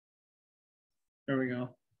 There we go.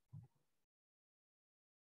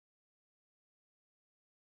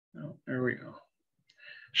 Oh, there we go.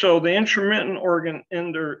 So the intromittent organ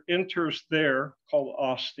enters there, called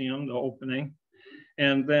ostium, the opening,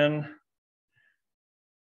 and then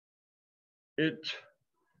it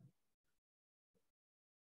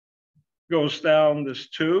goes down this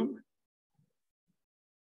tube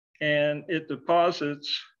and it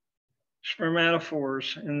deposits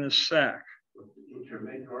spermatophores in this sac. The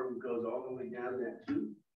intromittent organ goes all the way down that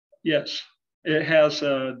tube? Yes, it has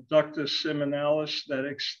a ductus seminalis that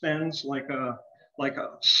extends like a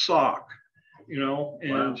sock, you know,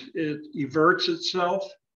 and wow. It everts itself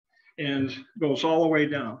and goes all the way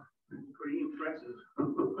down. Pretty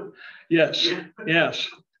impressive. Yes, yes,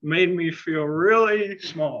 made me feel really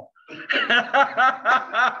small.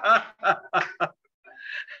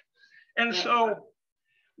 And so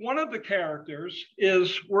one of the characters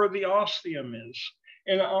is where the ostium is.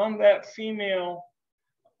 And on that female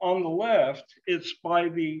on the left, it's by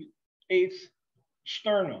the 8th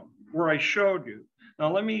sternum where I showed you.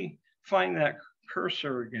 Now let me find that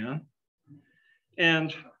cursor again.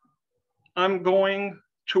 And I'm going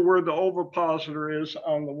to where the ovipositor is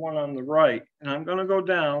on the one on the right. And I'm going to go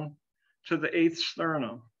down to the 8th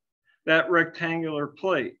sternum, that rectangular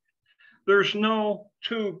plate. There's no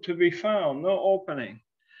tube to be found, no opening.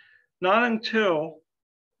 Not until,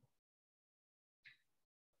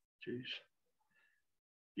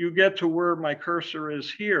 you get to where my cursor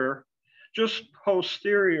is here, just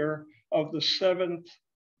posterior of the 7th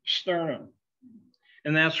sternum.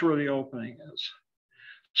 And that's where the opening is.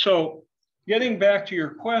 So getting back to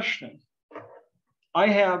your question, I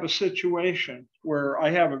have a situation where I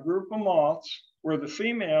have a group of moths where the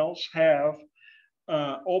females have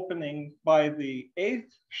opening by the 8th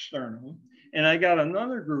sternum, and I got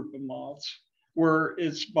another group of moths where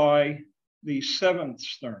it's by the 7th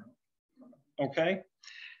sternum, okay?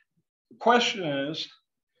 The question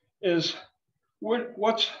is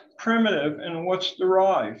what's primitive and what's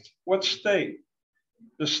derived? What state?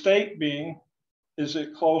 The state being, is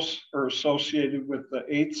it close or associated with the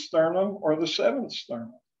 8th sternum or the 7th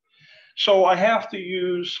sternum? So I have to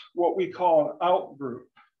use what we call an outgroup.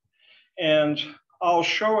 And I'll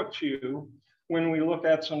show it to you when we look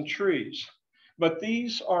at some trees. But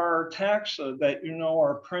these are taxa that you know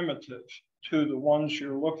are primitive to the ones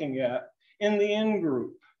you're looking at in the in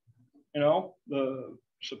group, you know, the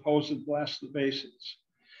supposed Blastobasidae.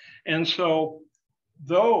 And so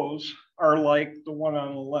those are like the one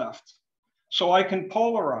on the left. So I can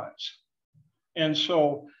polarize. And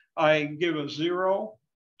so I give a 0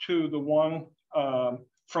 to the one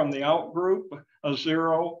from the out group, a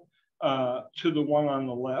 0 to the one on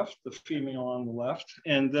the left, the female on the left,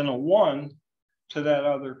 and then a 1 to that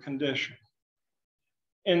other condition.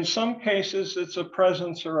 In some cases, it's a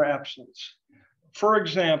presence or absence. For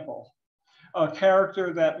example, a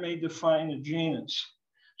character that may define a genus.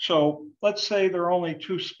 So let's say there are only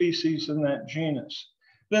 2 species in that genus.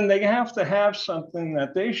 Then they have to have something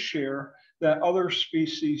that they share that other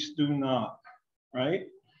species do not, right?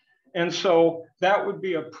 And so that would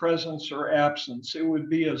be a presence or absence. It would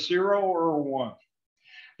be a 0 or a 1.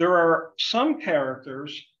 There are some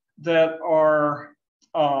characters that are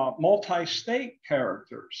multi-state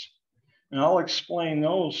characters. And I'll explain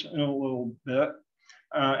those in a little bit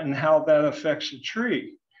and how that affects a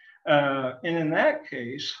tree. And in that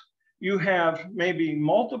case, you have maybe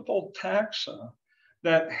multiple taxa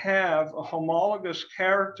that have a homologous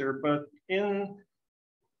character, but in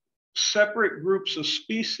separate groups of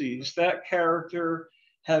species, that character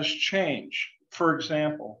has changed. for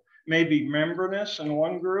example, may be membranous in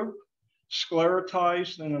one group,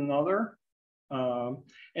 sclerotized in another,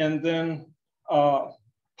 and then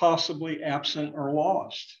possibly absent or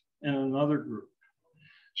lost in another group.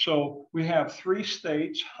 So we have 3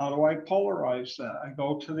 states. How do I polarize that? I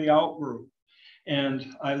go to the outgroup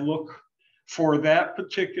and I look for that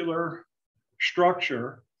particular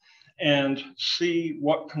structure and see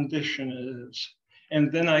what condition it is.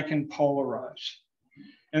 And then I can polarize.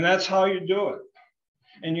 And that's how you do it.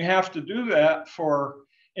 And you have to do that for,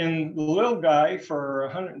 in the little guy, for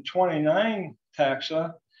 129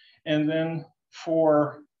 taxa, and then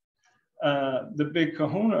for the big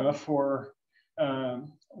kahuna for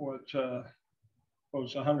what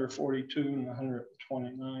was 142 and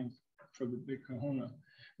 129 for the big kahuna.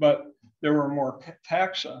 But there were more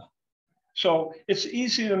taxa. So it's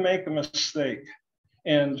easy to make a mistake.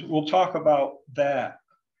 And we'll talk about that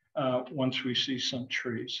once we see some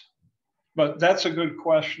trees. But that's a good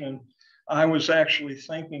question. I was actually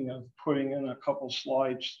thinking of putting in a couple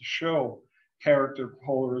slides to show character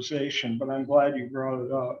polarization, but I'm glad you brought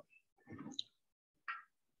it up.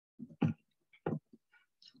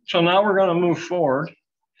 So now we're going to move forward.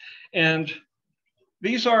 And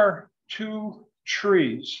these are 2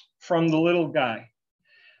 trees from the little guy.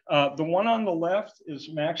 The one on the left is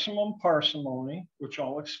maximum parsimony, which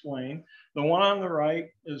I'll explain. The one on the right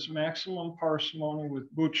is maximum parsimony with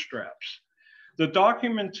bootstraps. The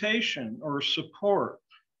documentation or support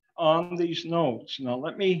on these nodes. Now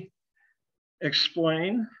let me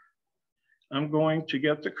explain. I'm going to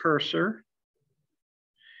get the cursor.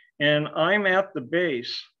 And I'm at the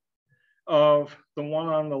base of the one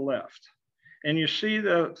on the left. And you see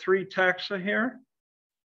the 3 taxa here?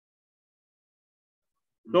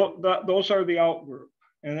 Those are the outgroup.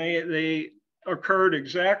 And they occurred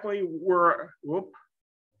exactly where,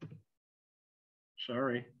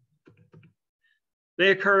 sorry.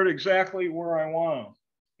 They occurred exactly where I want them.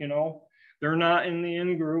 You know, they're not in the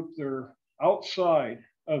in-group, they're outside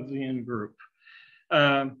of the in-group.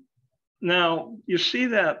 Now, you see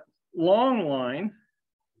that long line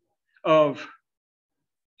of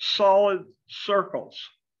solid circles.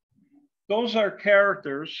 Those are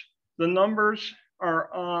characters. The numbers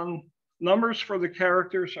for the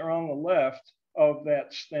characters are on the left of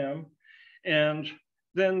that stem, and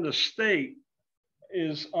then the state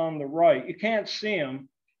is on the right. You can't see them.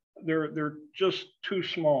 They're just too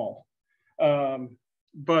small.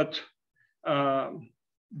 But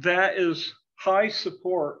that is high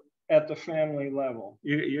support at the family level.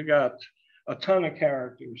 You got a ton of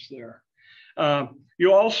characters there.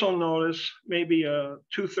 You also notice maybe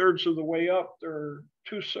 2/3 of the way up, there are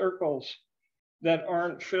 2 circles that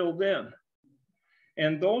aren't filled in.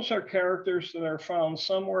 And those are characters that are found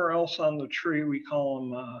somewhere else on the tree. We call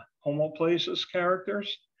them homoplasis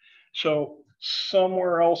characters. So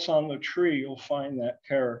somewhere else on the tree, you'll find that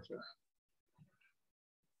character.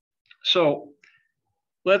 So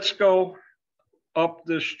let's go up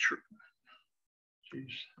this tree.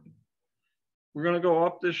 We're going to go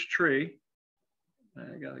up this tree.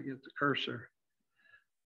 I got to get the cursor.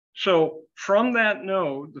 So from that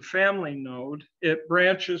node, the family node, it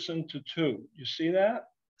branches into 2. You see that?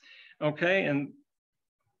 Okay, and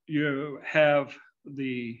you have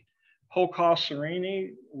the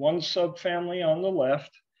Hococerini, one subfamily on the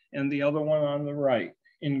left and the other one on the right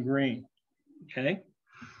in green. Okay,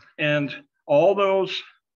 and all those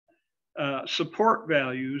support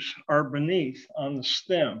values are beneath on the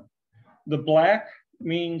stem. The black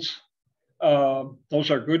means those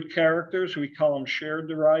are good characters. We call them shared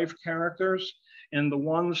derived characters. And the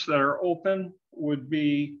ones that are open would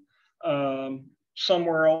be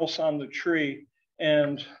somewhere else on the tree.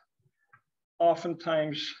 And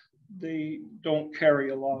oftentimes they don't carry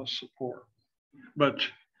a lot of support. But,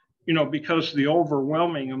 you know, because the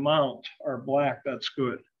overwhelming amount are black, that's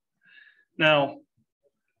good. Now,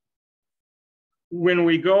 when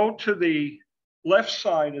we go to the left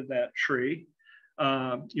side of that tree,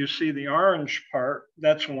 you see the orange part,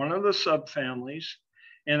 that's one of the subfamilies.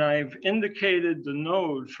 And I've indicated the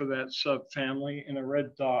node for that subfamily in a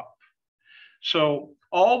red dot. So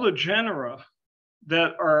all the genera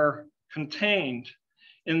that are contained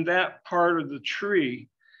in that part of the tree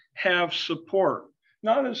have support.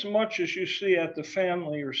 Not as much as you see at the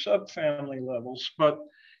family or subfamily levels, but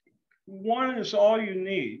one is all you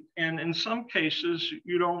need. And in some cases,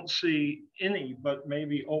 you don't see any, but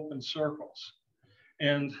maybe open circles.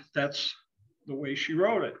 And that's the way she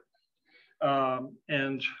wrote it.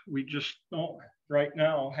 And we just don't right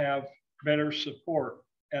now have better support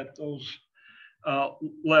at those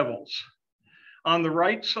levels. On the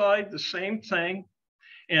right side, the same thing.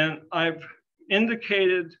 And I've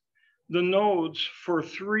indicated the nodes for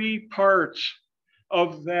 3 parts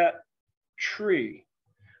of that tree,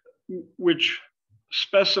 which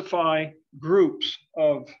specify groups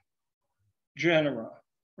of genera,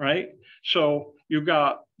 right? So you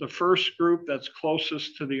got the first group that's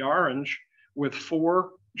closest to the orange with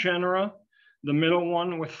 4 genera, the middle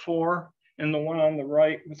one with 4, and the one on the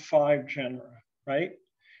right with 5 genera, right?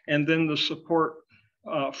 And then the support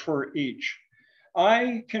for each.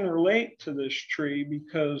 I can relate to this tree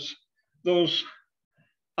because those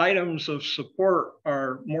items of support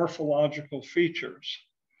are morphological features.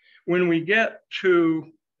 When we get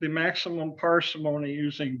to the maximum parsimony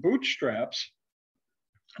using bootstraps,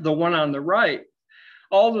 the one on the right,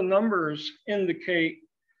 all the numbers indicate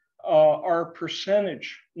are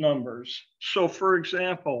percentage numbers. So for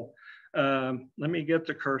example, let me get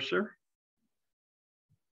the cursor.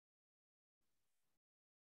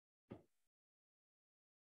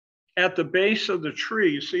 At the base of the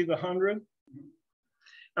tree, you see the 100?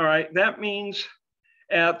 All right, that means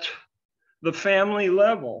at the family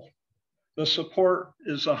level, the support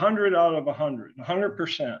is 100 out of 100,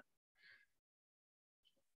 100%,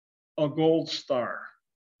 a gold star.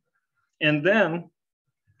 And then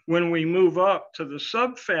when we move up to the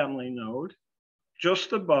subfamily node,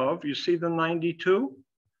 just above, you see the 92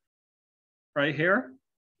 right here?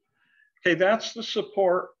 Okay, that's the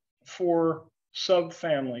support for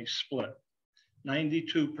subfamily split,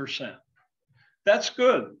 92%. That's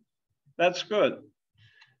good. That's good.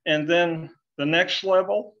 And then the next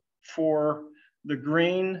level for the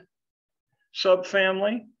green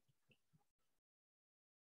subfamily.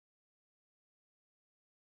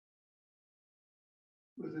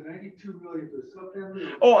 Was the 92 really the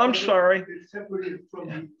subfamily? Oh, I'm sorry. It's separated from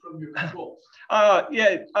your controls.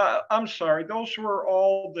 I'm sorry. Those were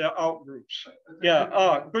all the outgroups.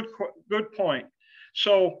 Yeah, good point.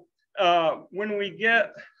 So when we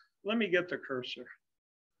get, let me get the cursor.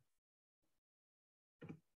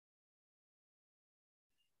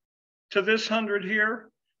 To this 100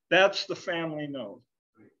 here, that's the family node.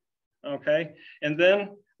 Okay, and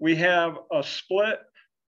then we have a split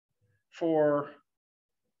for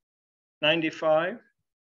 95,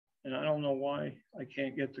 and I don't know why I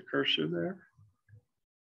can't get the cursor there.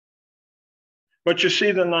 But you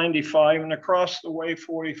see the 95, and across the way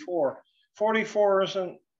 44. 44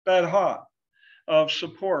 isn't that hot of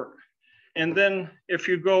support. And then if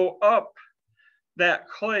you go up that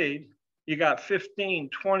clade, you got 15,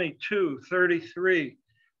 22, 33.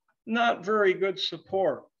 Not very good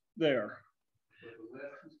support there. But the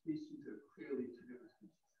last 2 species are clearly 2 different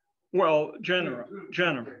species. Well, genera.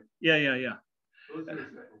 Yeah.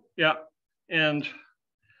 Yeah, and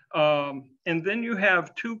then you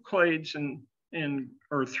have 2 clades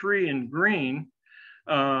or 3 in green,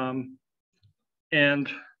 and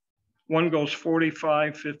one goes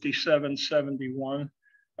 45, 57, 71.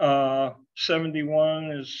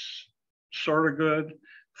 71 is sort of good.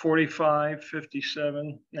 45,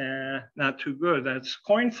 57, nah, not too good. That's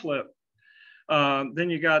coin flip. Then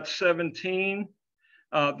you got 17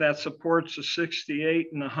 that supports a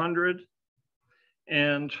 68 and 100.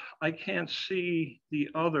 And I can't see the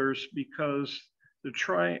others because the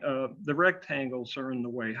rectangles are in the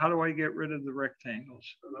way. How do I get rid of the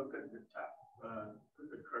rectangles? Look at the top, put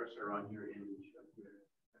the cursor on your image up here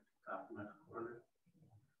at the top left corner.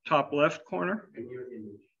 Top left corner? In your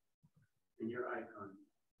image, in your icon,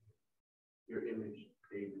 your image,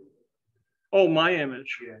 David. Oh, my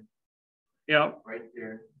image. Yeah. Yeah. Right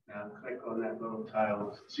there. Now click on that little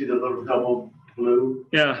tile. See the little double blue?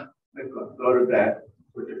 Yeah. Go to that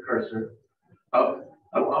with the cursor. Up,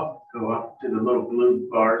 go up to the little blue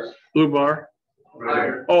bars. Blue bar? Right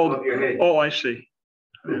there. Oh, above your head. Oh, I see.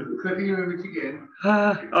 Click on your image again.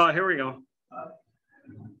 Here we go.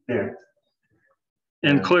 There.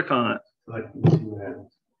 And Yeah. click on it. Click and see what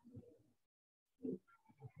happens.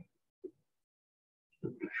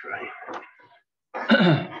 Try.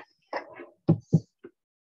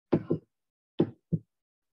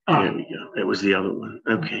 There we go. That was the other one.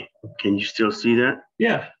 Okay. Can you still see that?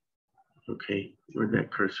 Yeah. Okay. Where'd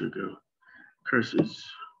that cursor go? Cursors.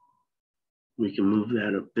 We can move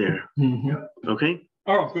that up there. Mm-hmm. Okay.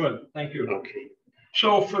 Oh, good. Thank you. Okay.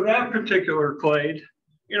 So for that particular clade,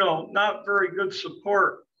 not very good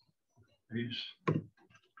support.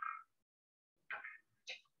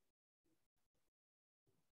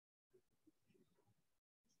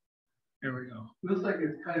 Here we go. Looks like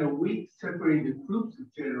it's kind of weak separating the groups of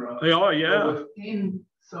genera. Oh, yeah. But within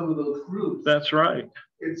some of those groups, That's right.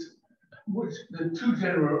 Which the 2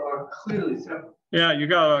 genera are clearly separate. Yeah, you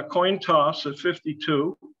got a coin toss at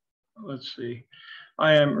 52. Let's see.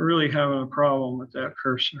 I am really having a problem with that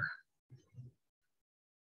cursor.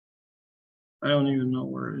 I don't even know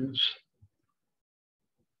where it is.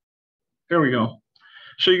 There we go.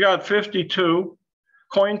 So you got 52,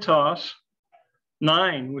 coin toss,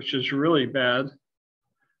 9, which is really bad.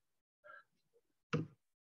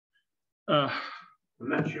 I'm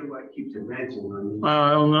not sure why it keeps advancing on me.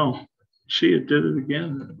 I don't know. See, it did it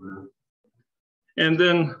again. And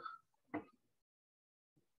then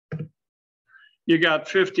you got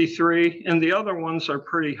 53, and the other ones are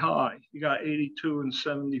pretty high. You got 82 and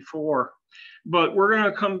 74. But we're going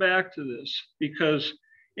to come back to this because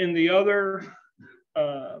in the other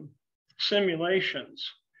simulations,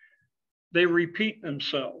 they repeat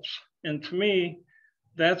themselves. And to me,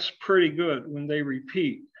 that's pretty good when they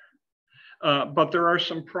repeat. But there are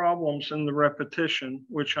some problems in the repetition,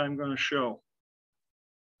 which I'm going to show.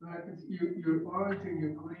 Your orange and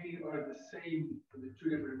your green are the same for the two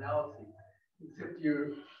different analyses, except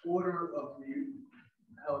your order of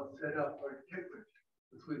how it's set up are different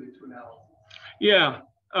between the two analyses. Yeah,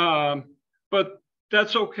 but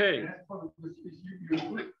that's okay. And that's part of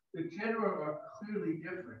the genera are clearly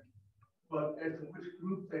different, but as to which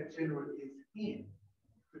group that genera is in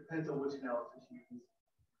depends on which analysis you use.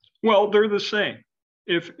 Well, they're the same.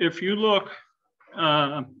 If you look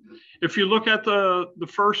at the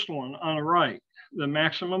first one on the right, the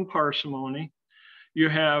maximum parsimony, you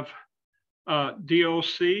have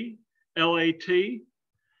DOC, LAT,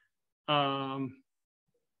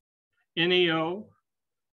 NEO,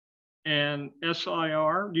 and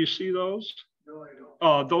SIR. Do you see those? No, I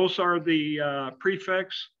don't. Those are the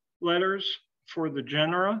prefix letters for the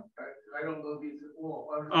genera. I don't know these at all.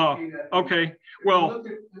 Okay. Well,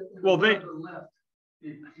 they. On the left, the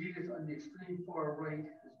genus on the extreme far right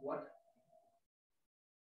is what?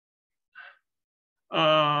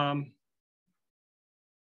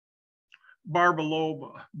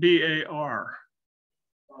 Barbiloba, BAR.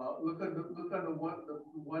 Look on the one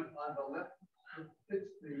on the left.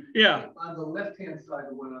 It's on the left-hand side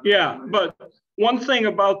of one. But one thing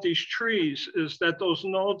about these trees is that those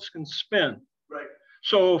nodes can spin. Right.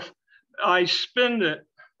 So if I spin it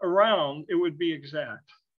around, it would be exact.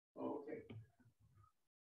 Okay.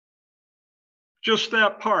 Just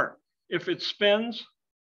that part. If it spins,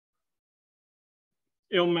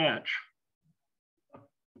 it'll match.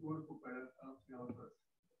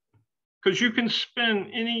 Because you can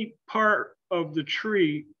spin any part of the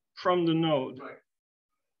tree from the node. Right.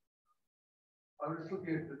 I'm just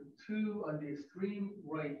looking at the two on the extreme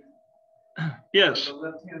right. Yes. On the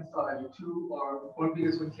left-hand side, the two are one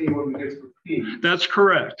begins with K, one begins with P. That's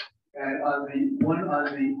correct. And on the one on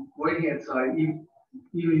the right-hand side, even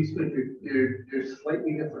you spin, they're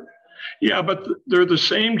slightly different. Yeah, but they're the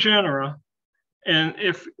same genera. And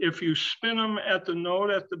if you spin them at the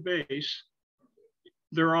node at the base,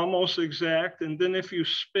 they're almost exact. And then if you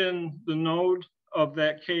spin the node of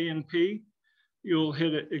that K and P, you'll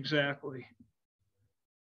hit it exactly.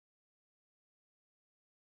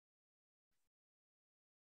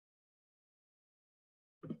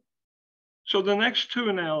 So the next two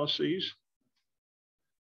analyses,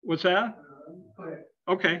 what's that?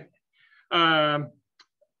 Okay. The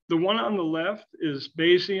one on the left is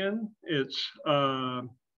Bayesian. It's a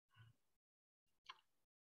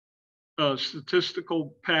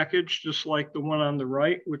statistical package, just like the one on the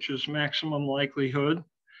right, which is maximum likelihood.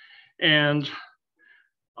 And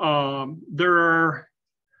there are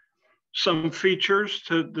some features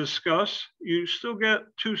to discuss. You still get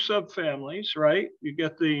two subfamilies, right? You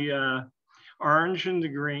get the orange and the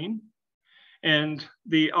green, and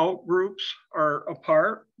the outgroups are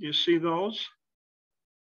apart. You see those?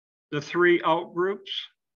 The three outgroups.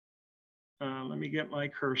 Let me get my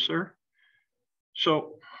cursor.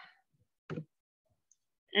 So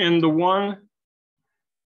in the one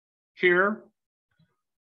here,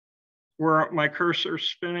 where my cursor is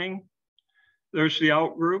spinning, there's the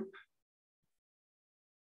outgroup.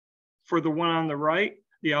 For the one on the right,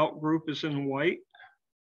 the outgroup is in white,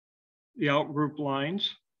 the outgroup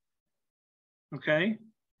lines, okay?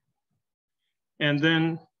 And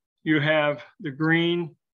then you have the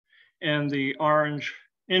green and the orange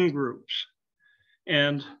in groups.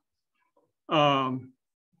 And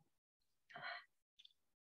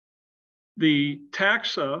the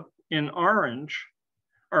taxa in orange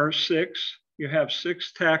are 6. You have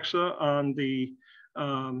 6 taxa on the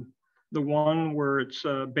one where it's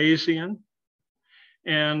Bayesian.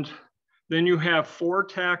 And then you have 4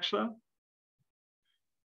 taxa,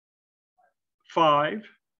 5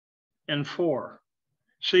 and 4.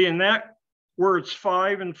 See, in that where it's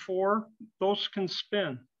 5 and 4, those can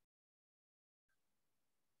spin.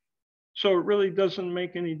 So it really doesn't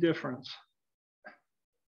make any difference.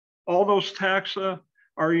 All those taxa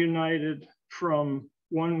are united from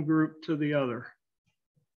one group to the other.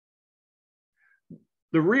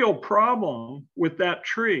 The real problem with that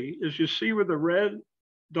tree is, you see where the red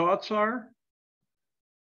dots are?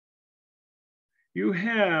 You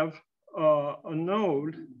have a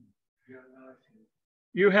node.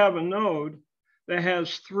 You have a node that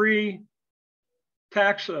has 3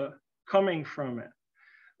 taxa coming from it.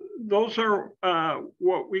 Those are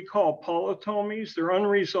what we call polytomies. They're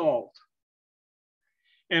unresolved.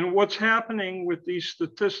 And what's happening with these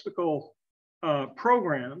statistical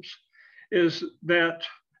programs is that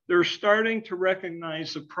they're starting to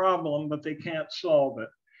recognize the problem, but they can't solve it.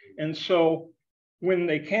 And so when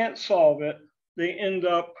they can't solve it, they end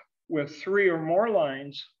up with 3 or more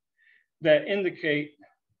lines that indicate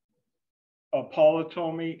a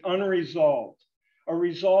polytomy unresolved. A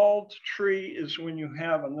resolved tree is when you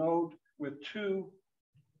have a node with 2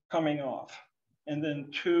 coming off, and then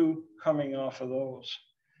 2 coming off of those.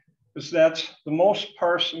 Because that's the most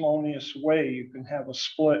parsimonious way you can have a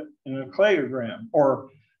split in a cladogram or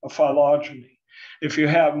a phylogeny. If you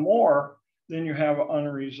have more, then you have an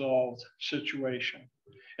unresolved situation.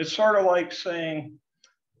 It's sort of like saying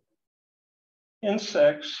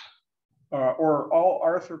insects or all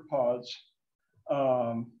arthropods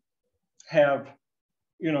have,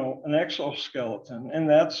 you know, an exoskeleton, and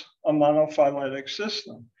that's a monophyletic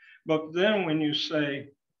system. But then when you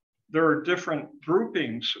say there are different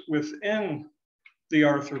groupings within the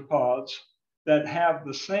arthropods that have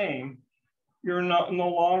the same, you're no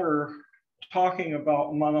longer talking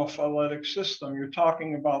about a monophyletic system. You're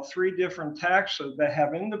talking about 3 different taxa that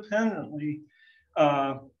have independently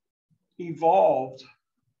evolved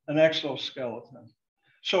an exoskeleton.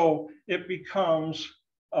 So it becomes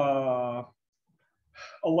a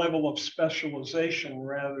level of specialization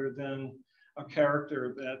rather than a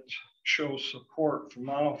character that shows support for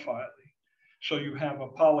monophyly. So you have a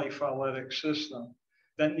polyphyletic system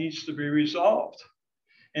that needs to be resolved.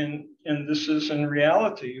 And this is in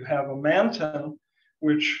reality, you have a mantin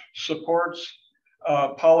which supports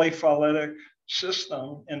a polyphyletic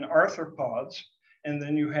system in arthropods. And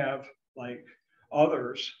then you have like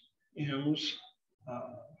others, Ems,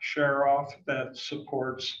 Sharoff, that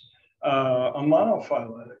supports a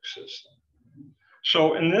monophyletic system.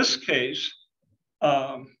 So in this case,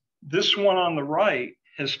 this one on the right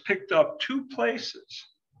has picked up 2 places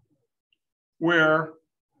where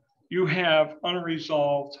you have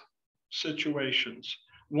unresolved situations,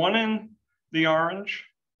 one in the orange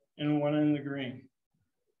and one in the green.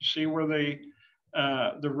 See where the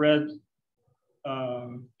red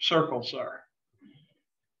circles are.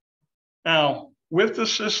 Now, with the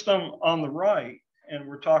system on the right, and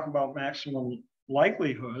we're talking about maximum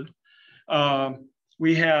likelihood,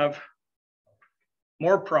 we have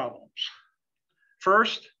more problems.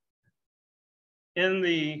 First, in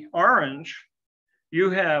the orange, you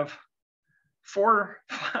have 4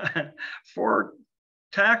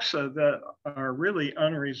 taxa that are really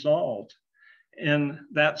unresolved in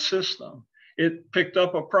that system. It picked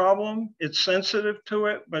up a problem, it's sensitive to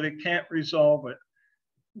it, but it can't resolve it.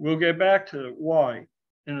 We'll get back to why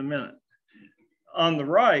in a minute. On the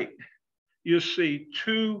right, you see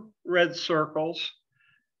 2 red circles,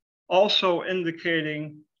 also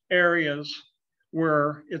indicating areas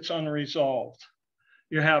where it's unresolved.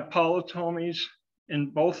 You have polytomies in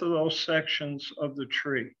both of those sections of the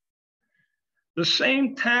tree. The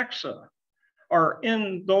same taxa are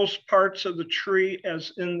in those parts of the tree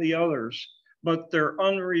as in the others, but they're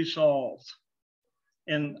unresolved.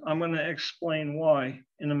 And I'm going to explain why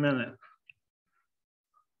in a minute.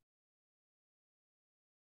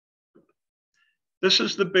 This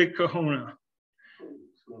is the big kahuna.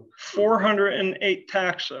 408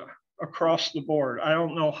 taxa across the board. I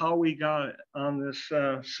don't know how we got it on this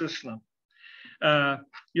system.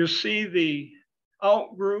 You see the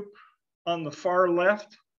out group on the far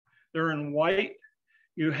left, they're in white.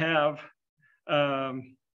 You have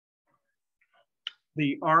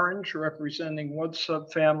the orange representing one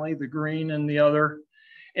subfamily, the green in the other.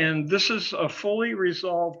 And this is a fully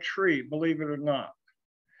resolved tree, believe it or not.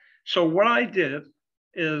 So what I did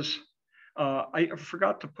is, I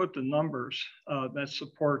forgot to put the numbers that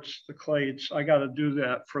supports the clades. I got to do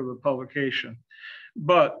that for the publication.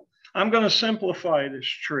 But I'm going to simplify this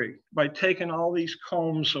tree by taking all these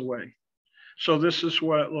combs away. So this is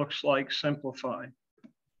what it looks like simplified.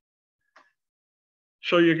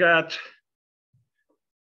 So you got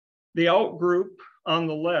the out group on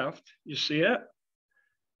the left, you see it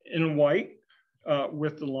in white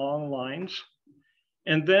with the long lines.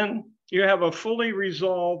 And then you have a fully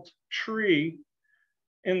resolved tree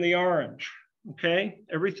in the orange, okay?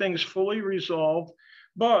 Everything's fully resolved,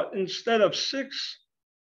 but instead of 6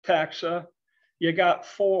 taxa, you got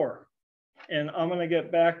 4. And I'm going to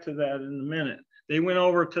get back to that in a minute. They went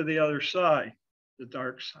over to the other side, the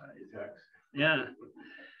dark side. Yeah.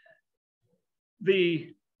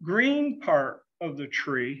 The green part of the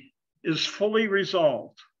tree is fully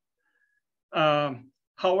resolved.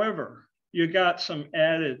 However, you got some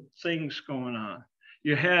added things going on.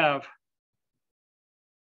 You have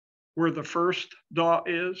where the first dot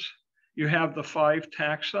is, you have the 5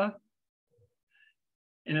 taxa,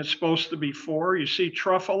 and it's supposed to be 4. You see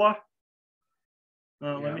Truffula?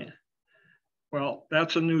 Well,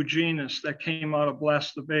 that's a new genus that came out of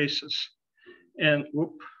Blastobasidae. And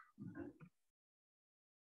whoop.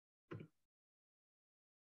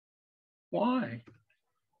 Why?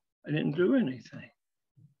 I didn't do anything.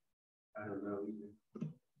 I don't know either.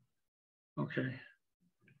 Okay.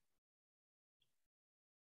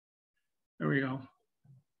 There we go.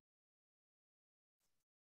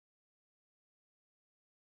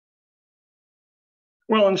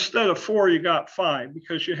 Well, instead of 4, you got 5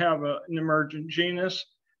 because you have an emergent genus.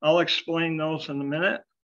 I'll explain those in a minute.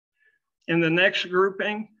 In the next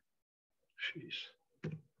grouping,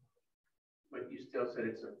 But you still said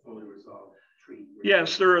it's a fully resolved tree.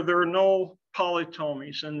 Yes, there are no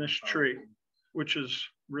polytomies in this tree, which is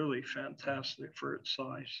really fantastic for its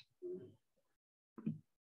size.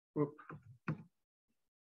 Whoop.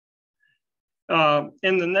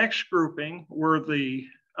 In the next grouping, where the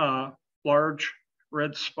large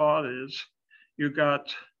red spot is, you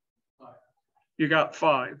got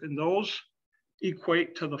 5, and those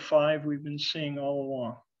equate to the 5 we've been seeing all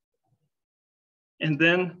along. And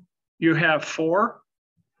then you have 4,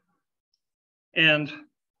 and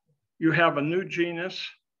you have a new genus,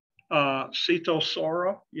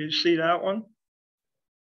 Cetosora. You see that one?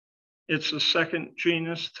 It's the second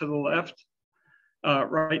genus to the left,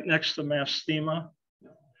 right next to Mastema.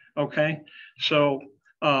 Okay, so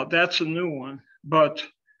that's a new one, but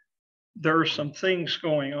there are some things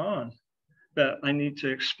going on that I need to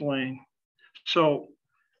explain. So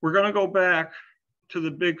we're going to go back to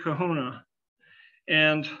the big kahuna.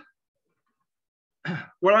 And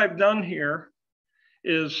what I've done here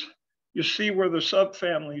is you see where the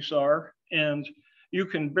subfamilies are, and you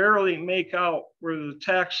can barely make out where the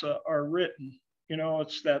taxa are written. You know,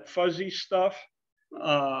 it's that fuzzy stuff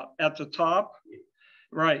at the top.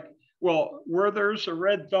 Right. Well, where there's a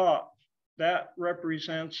red dot, that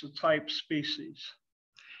represents a type species.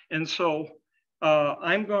 And so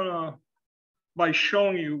I'm going to, by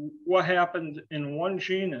showing you what happened in one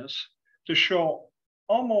genus, to show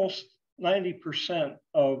almost 90%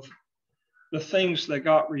 of the things that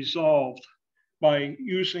got resolved by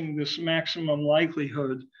using this maximum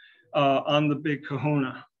likelihood on the big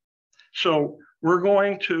kahuna. So we're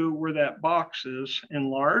going to where that box is,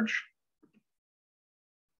 enlarge.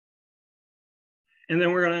 And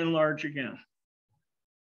then we're going to enlarge again.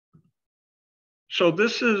 So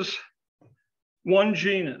this is one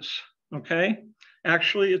genus, okay?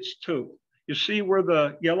 Actually, it's 2. You see where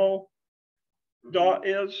the yellow dot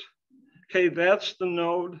is? Okay, that's the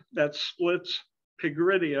node that splits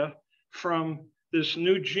Pygridia from this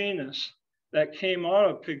new genus that came out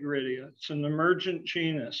of Pygridia. It's an emergent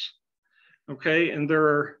genus, okay? And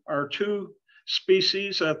there are 2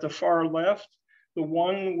 species at the far left. The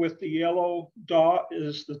one with the yellow dot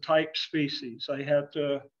is the type species. I had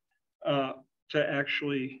to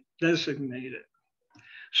actually designate it.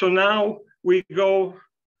 So now we go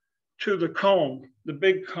to the comb, the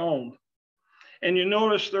big comb. And you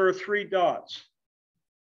notice there are 3 dots.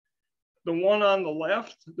 The one on the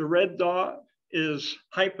left, the red dot, is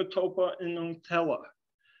Hypotopa inutella.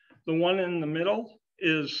 The one in the middle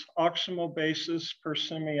is Oxymobasis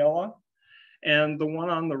persimiella. And the one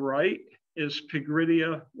on the right is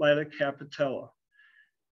Pygridia laticapitella.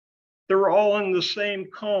 They're all in the same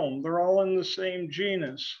comb. They're all in the same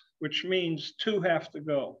genus, which means 2 have to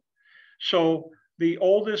go. So the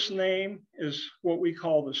oldest name is what we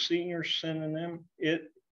call the senior synonym.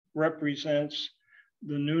 It represents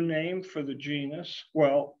the new name for the genus.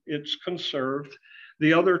 Well, it's conserved.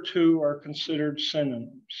 The other 2 are considered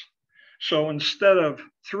synonyms. So instead of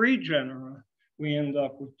 3 genera, we end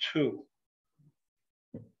up with 2.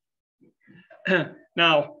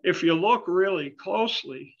 Now, if you look really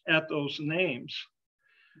closely at those names,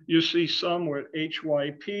 you see some with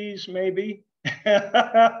HYPs, maybe.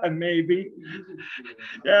 Maybe.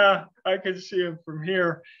 Yeah, I can see them from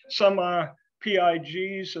here. Some are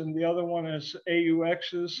PIGs and the other one is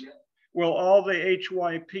AUXs. Well, all the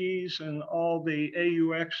HYPs and all the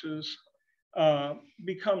AUXs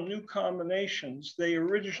become new combinations. They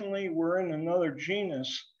originally were in another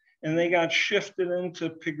genus and they got shifted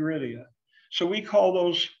into Pygridia. So we call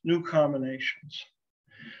those new combinations.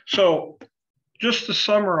 So just to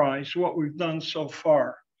summarize what we've done so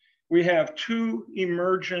far, we have two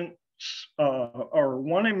emergent or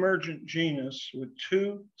one emergent genus with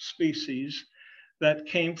two species that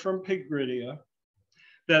came from Pygridia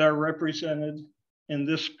that are represented in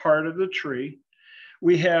this part of the tree.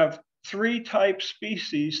 We have three type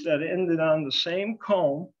species that ended on the same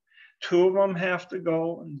comb. Two of them have to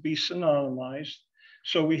go and be synonymized.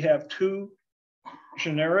 So we have two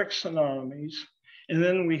generic synonymies, and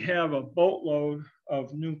then we have a boatload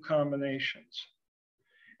of new combinations.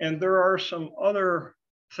 And there are some other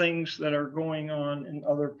things that are going on in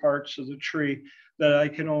other parts of the tree that I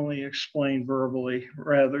can only explain verbally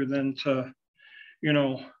rather than to, you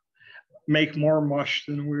know, make more mush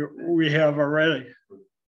than we have already.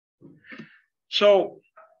 So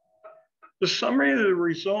the summary of the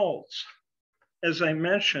results, as I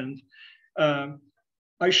mentioned,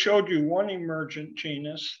 I showed you one emergent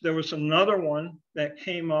genus. There was another one that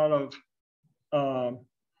came out of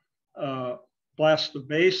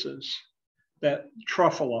Blastobasidae, that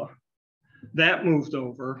Truffula, that moved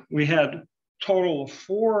over. We had a total of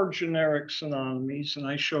 4 generic synonymies, and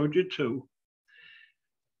I showed you 2.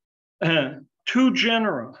 2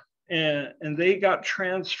 genera, and they got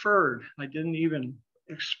transferred. I didn't even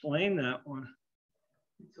explain that one.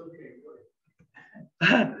 It's okay.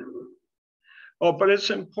 Oh, but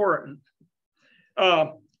it's important.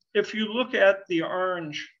 If you look at the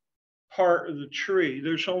orange part of the tree,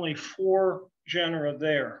 there's only 4 genera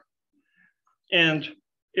there. And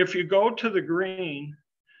if you go to the green,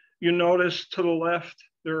 you notice to the left,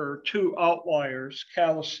 there are 2 outliers,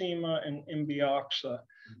 Calocema and Imbioxa.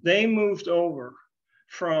 They moved over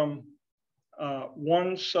from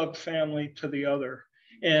one subfamily to the other.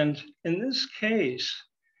 And in this case,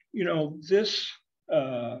 you know, this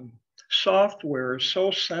software is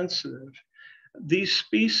so sensitive. These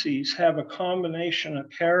species have a combination of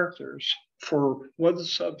characters for one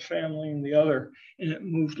subfamily and the other, and it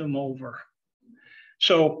moved them over.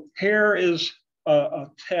 So here is a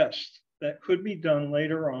test that could be done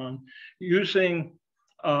later on using,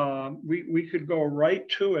 we could go right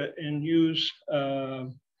to it and use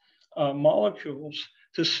molecules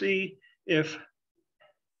to see if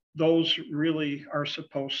those really are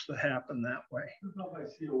supposed to happen that way. Not by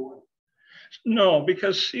CO1. No,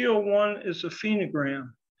 because CO1 is a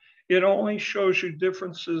phenogram. It only shows you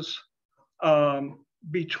differences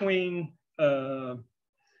between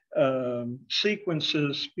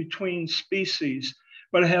sequences between species,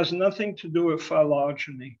 but it has nothing to do with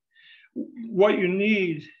phylogeny. What you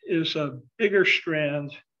need is a bigger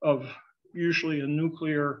strand of usually a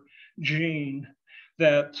nuclear gene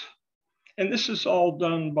that, and this is all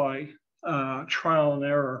done by trial and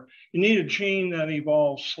error. You need a gene that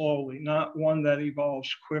evolves slowly, not one that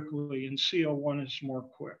evolves quickly, and CO1 is more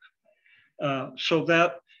quick. So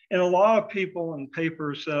that, and a lot of people in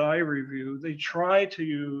papers that I review, they try to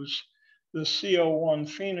use the CO1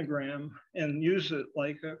 phenogram and use it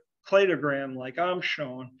like a cladogram like I'm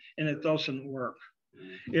showing, and it doesn't work.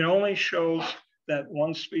 It only shows that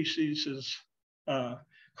one species is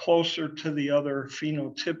closer to the other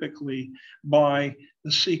phenotypically by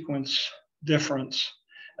the sequence difference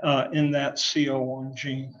in that CO1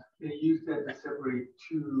 gene. They use that to separate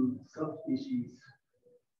 2 subspecies.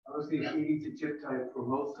 Obviously, 80 to chip type for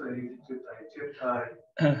most 80 to chip type.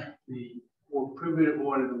 The more primitive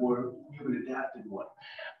one and the more human adapted one.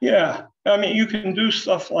 Yeah, I mean, you can do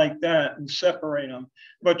stuff like that and separate them,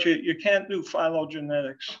 but you can't do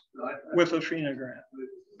phylogenetics with a phenogram.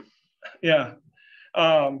 Yeah.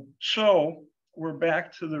 So we're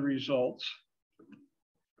back to the results.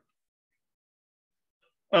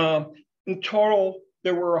 In total,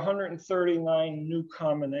 there were 139 new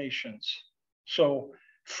combinations. So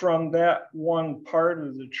from that one part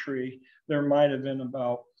of the tree, there might have been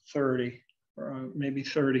about 30, or maybe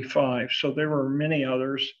 35. So there were many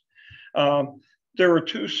others. There were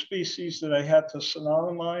 2 species that I had to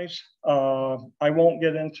synonymize. I won't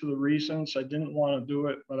get into the reasons. I didn't want to do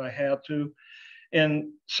it, but I had to.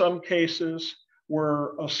 In some cases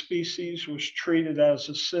where a species was treated as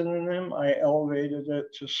a synonym, I elevated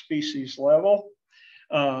it to species level.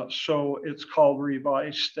 So it's called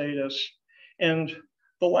revised status. And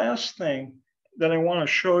the last thing that I want to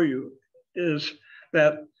show you is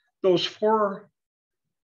that those 4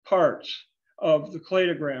 parts of the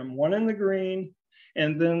cladogram, one in the green,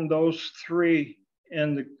 and then those 3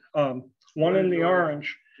 in the, one in the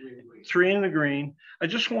orange, 3 in the green. I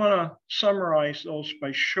just want to summarize those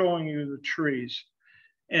by showing you the trees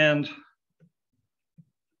and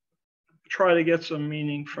try to get some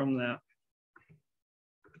meaning from that.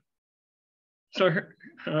 So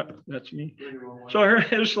that's me. So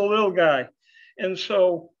here's the little guy. And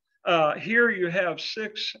so Here you have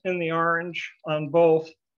 6 in the orange on both.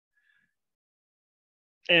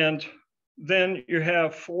 And then you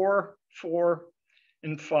have 4, 4,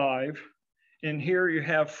 and 5. And here you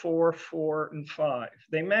have 4, 4, and 5.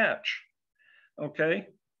 They match, okay?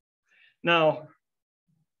 Now,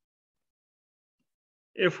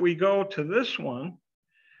 if we go to this one,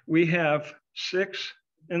 we have 6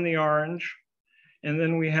 in the orange, and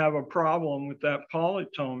then we have a problem with that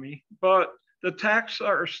polytomy, but the taxa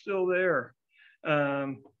are still there,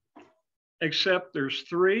 except there's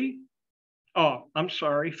 3. Oh, I'm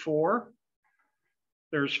sorry, 4.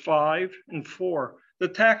 There's 5 and 4. The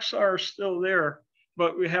taxa are still there,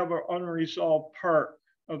 but we have an unresolved part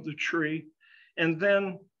of the tree. And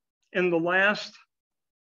then in the last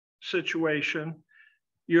situation,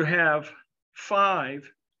 you have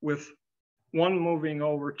 5 with 1 moving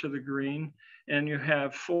over to the green, and you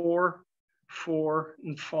have 4, 4,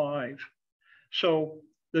 and 5. So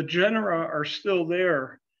the genera are still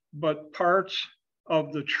there, but parts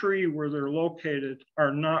of the tree where they're located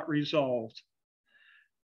are not resolved.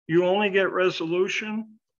 You only get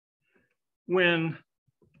resolution when,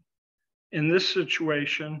 in this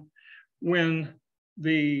situation, when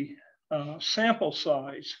the sample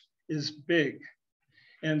size is big.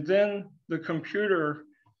 And then the computer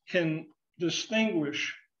can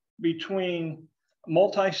distinguish between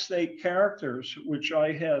multi-state characters, which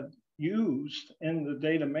I had used in the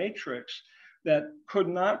data matrix, that could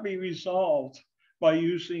not be resolved by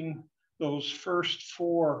using those first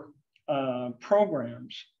 4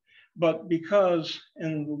 programs. But because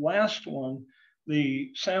in the last one,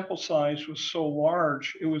 the sample size was so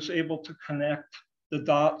large, it was able to connect the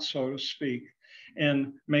dots, so to speak,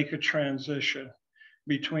 and make a transition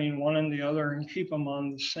between one and the other and keep them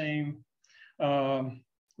on the same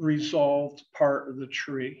resolved part of the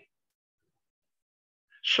tree.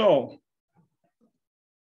 So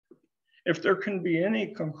if there can be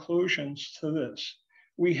any conclusions to this,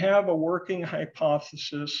 we have a working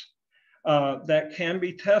hypothesis that can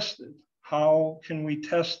be tested. How can we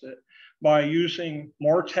test it? By using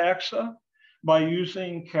more taxa, by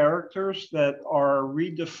using characters that are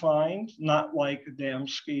redefined, not like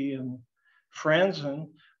Adamski and Frandsen,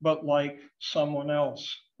 but like someone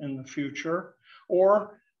else in the future.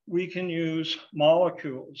 Or we can use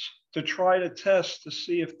molecules to try to test to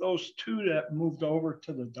see if those 2 that moved over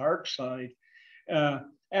to the dark side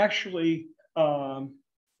actually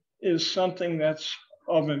is something that's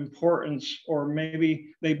of importance, or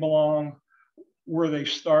maybe they belong where they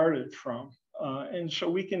started from. And so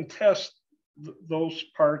we can test those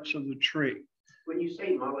parts of the tree. When you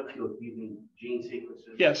say molecules, you mean gene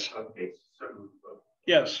sequences? Yes. Okay, certain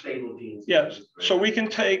yes. stable genes. Yes. Right? So we can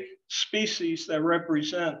take species that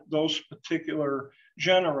represent those particular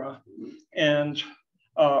genera and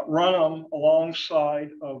run them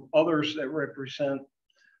alongside of others that represent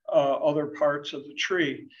other parts of the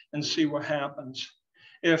tree and see what happens.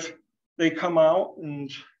 If they come out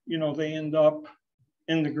and they end up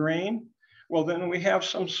in the green, well, then we have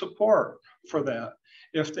some support for that.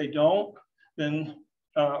 If they don't, then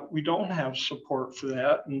we don't have support for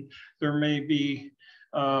that, and there may be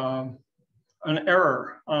an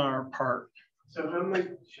error on our part. So how much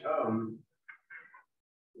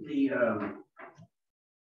the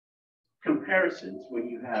comparisons when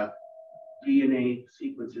you have DNA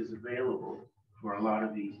sequences available for a lot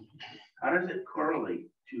of these, how does it correlate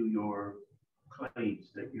to your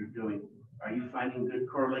clades that you're doing? Are you finding good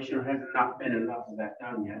correlation, or has it not been enough of that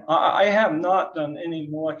done yet? I have not done any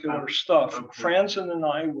molecular stuff. Okay. Frandsen and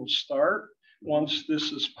I will start once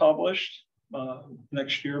this is published,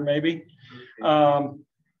 next year maybe. Okay.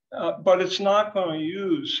 But it's not going to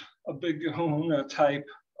use a big kahuna type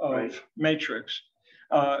of Right. matrix.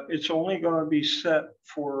 It's only going to be set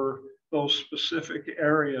for those specific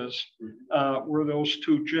areas where those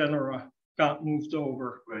 2 genera got moved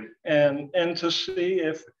over. Right. And to see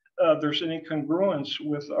if there's any congruence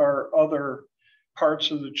with our other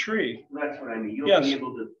parts of the tree. That's what I mean. You'll Yes. be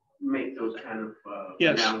able to make those kind of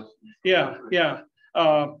Yes. analyses. Yeah.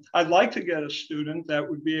 I'd like to get a student that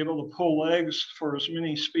would be able to pull legs for as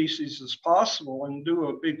many species as possible and do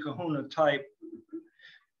a big kahuna type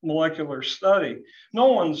molecular study.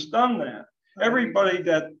 No one's done that. Everybody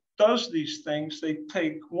that does these things, they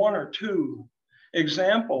take 1 or 2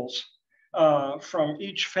 examples from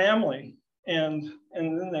each family and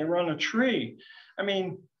then they run a tree. I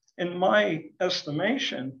mean, in my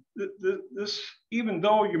estimation, this, even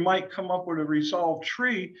though you might come up with a resolved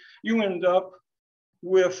tree, you end up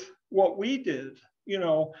with what we did,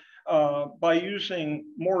 by using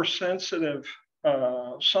more sensitive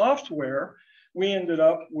software. We ended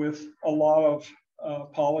up with a lot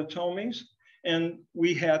of polytomies, and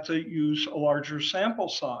we had to use a larger sample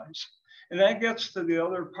size. And that gets to the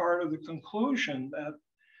other part of the conclusion that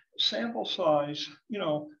sample size, you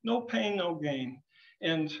know, no pain, no gain.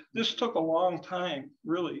 And this took a long time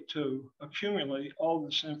really to accumulate all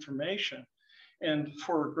this information. And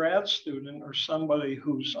for a grad student or somebody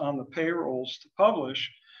who's on the payrolls to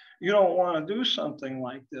publish, you don't want to do something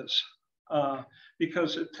like this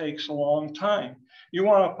because it takes a long time. You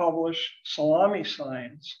want to publish salami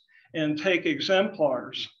science and take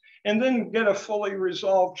exemplars and then get a fully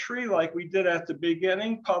resolved tree like we did at the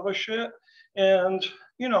beginning, publish it, and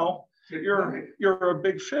you know, you're a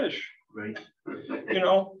big fish. Right. You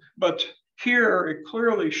know, but here it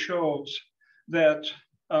clearly shows that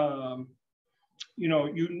you know,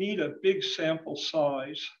 you need a big sample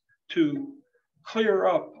size to clear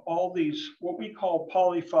up all these what we call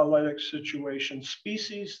polyphyletic situations,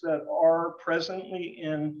 species that are presently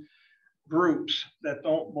in groups that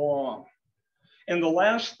don't belong. And the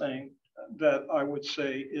last thing that I would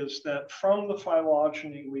say is that from the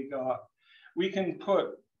phylogeny we got, we can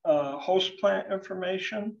put host plant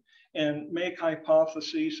information and make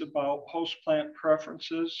hypotheses about host plant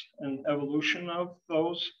preferences and evolution of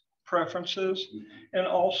those preferences, and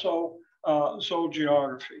also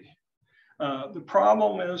zoogeography. The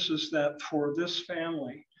problem is that for this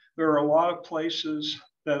family, there are a lot of places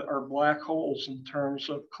that are black holes in terms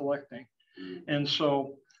of collecting. And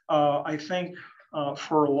so I think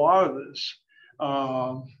for a lot of this,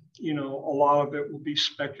 you know, a lot of it will be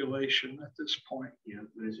speculation at this point. Yeah,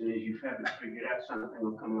 but as soon as you have it figured out, something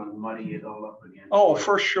will come and muddy it all up again. Oh,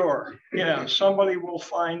 for sure. Yeah, somebody will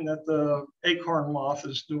find that the acorn moth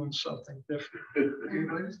is doing something different.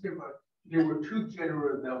 There were two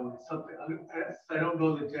genera that were something, I don't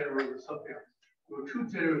know the genera or something. There were two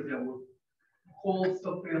genera that were called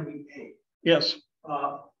subfamily A. Yes.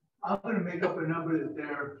 I'm going to make up a number that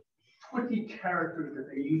there are 20 characters that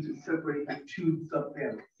they use to separate the two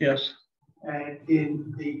subfamilies. Yes. And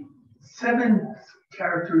in the 7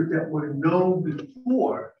 characters that were known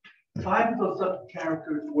before, 5 of those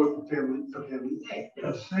sub-characters were subfamily A.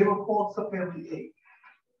 Yes. They were called subfamily A.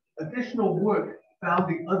 Additional work found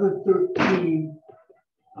the other 13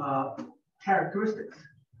 characteristics.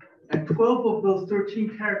 And 12 of those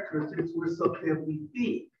 13 characteristics were subfamily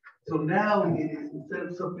B. So now it is, instead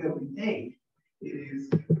of subfamily A, it is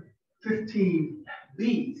 15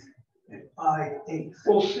 Bs and 5 As.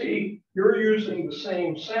 Well, see, you're using the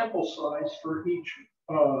same sample size for each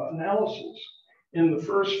analysis. In the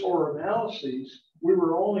first 4 analyses, we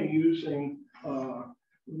were only using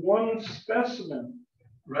 1 specimen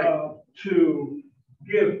to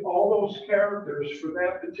give all those characters for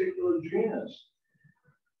that particular genus.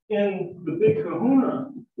 In the big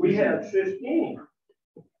kahuna, we had 15.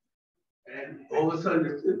 And all of a sudden,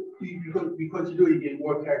 because you're doing get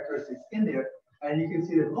more characteristics in there, and you can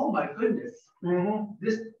see that, oh my goodness,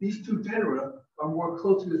 these two genera are more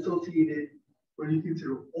closely associated when you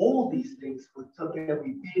consider all these things with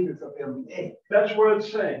subfamily B and subfamily A. That's what it's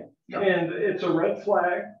saying. Yep. And it's a red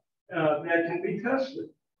flag that can be tested.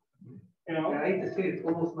 You know? And I hate to say it's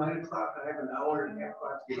almost 9 o'clock. I have an hour and a half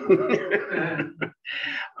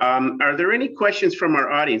left. Are there any questions from our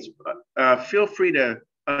audience? Feel free to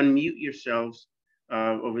unmute yourselves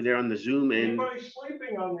over there on the Zoom. And anybody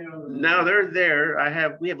sleeping on the other? No, they're there.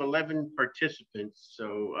 We have 11 participants,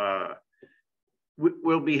 so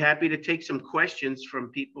we'll be happy to take some questions from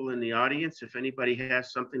people in the audience. If anybody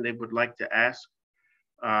has something they would like to ask,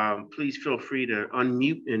 please feel free to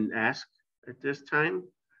unmute and ask at this time.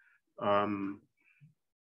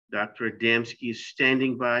 Dr. Adamski is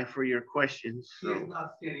standing by for your questions. So. He's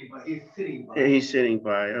not standing by, he's sitting by. Yeah, he's sitting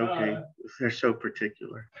by, okay. They're so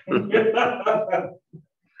particular.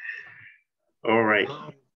 All right.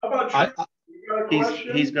 How about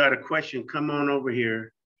you? He's got a question. Come on over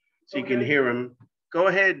here so you can hear him. Go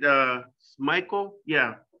ahead, Michael.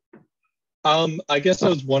 Yeah. I guess I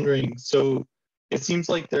was wondering, so it seems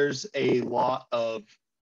like there's a lot of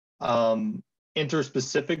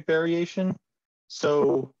interspecific variation.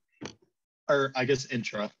 So, or I guess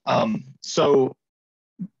intra. So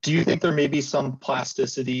do you think there may be some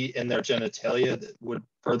plasticity in their genitalia that would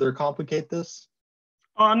further complicate this?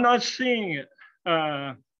 I'm not seeing it,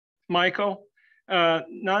 Michael.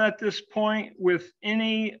 Not at this point with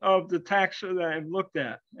any of the taxa that I've looked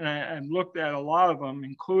at. And I've looked at a lot of them,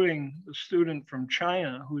 including the student from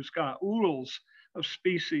China who's got oodles of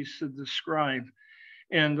species to describe.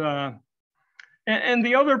 And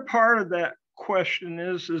the other part of that question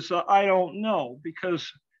is I don't know,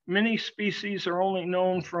 because many species are only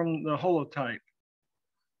known from the holotype.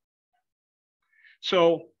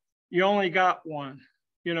 So you only got one,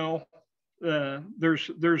 you know,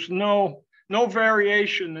 there's no No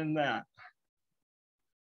variation in that.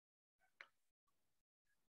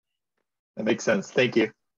 That makes sense. Thank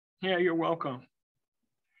you. Yeah, you're welcome.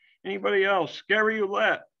 Anybody else? Gary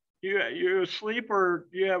Ulett, you asleep or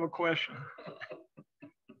do you have a question?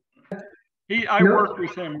 I worked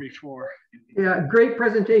with him before. Yeah, great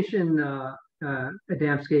presentation,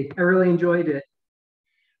 Adamski. I really enjoyed it.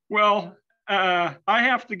 Well, I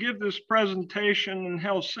have to give this presentation in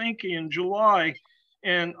Helsinki in July,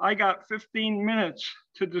 and I got 15 minutes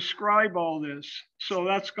to describe all this. So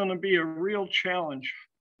that's going to be a real challenge.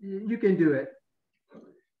 You can do it.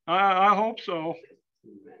 I hope so.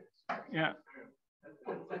 Yeah.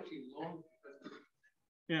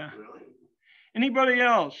 Yeah. Anybody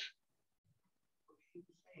else?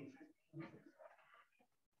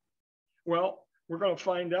 Well, we're going to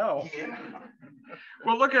find out.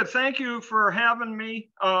 Well, look, thank you for having me.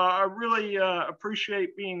 I really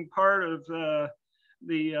appreciate being part of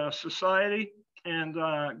the society, and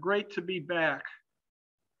great to be back.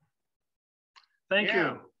 Thank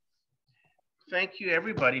you. Thank you,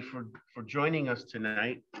 everybody, for joining us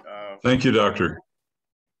tonight. Thank you, Doctor.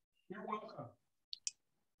 You're welcome.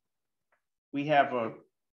 We have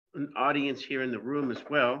an audience here in the room as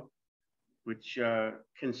well, which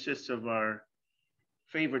consists of our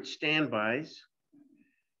favorite standbys,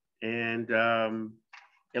 and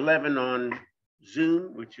 11 on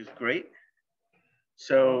Zoom, which is great.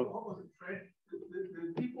 So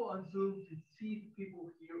the people on Zoom can see people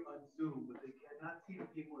here on Zoom, but they cannot see the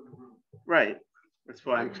people in the room. right, that's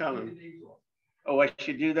why I'm telling them. Oh, I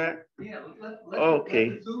should do that? Yeah, let okay.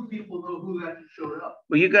 the Zoom people know who actually showed up.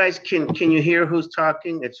 Well, you guys can you hear who's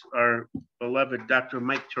talking? It's our beloved Dr.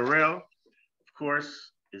 Mike Terrell, of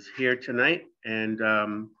course, is here tonight, and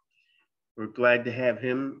we're glad to have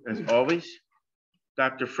him as always.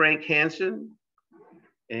 Dr. Frank Hansen,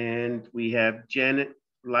 and we have Janet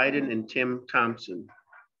Leiden and Tim Thompson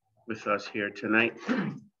with us here tonight.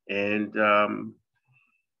 And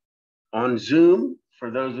on Zoom, for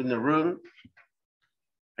those in the room,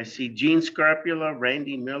 I see Gene Scarpula,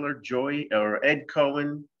 Randy Miller, Ed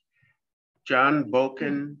Cohen, John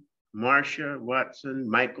Boken, Marcia Watson,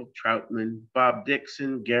 Michael Troutman, Bob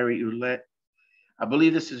Dixon, Gary Ulett. I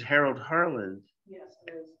believe this is Harold Harland. Yes,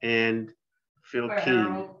 it is. And Phil Hi, Keene.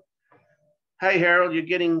 Harold. Hi, Harold, you're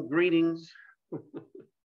getting greetings.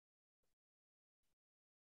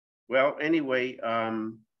 Well, anyway,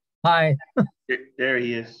 hi. There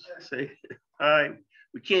he is. Say hi.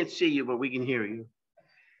 We can't see you, but we can hear you.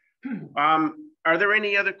 Are there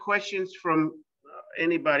any other questions from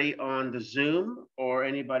anybody on the Zoom or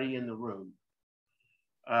anybody in the room?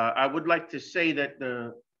 I would like to say that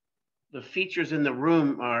the features in the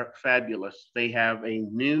room are fabulous. They have a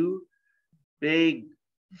new big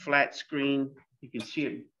flat screen. You can see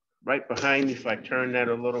it right behind me if I turn that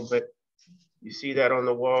a little bit. You see that on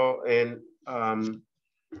the wall, and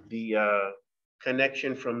the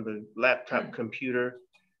connection from the laptop computer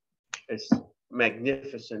is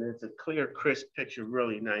magnificent. It's a clear, crisp picture,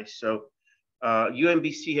 really nice. So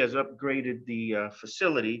UMBC has upgraded the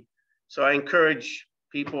facility. So I encourage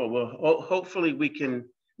people, well, hopefully we can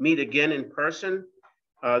meet again in person.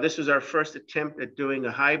 This was our first attempt at doing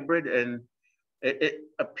a hybrid, and it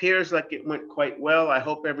appears like it went quite well. I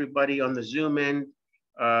hope everybody on the Zoom end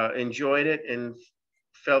enjoyed it and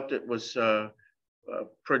felt it was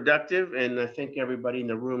productive, and I think everybody in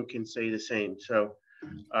the room can say the same. So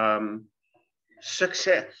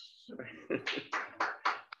success.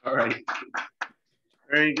 All right,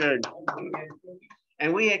 very good.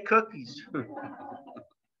 And we had cookies.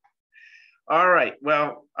 All right,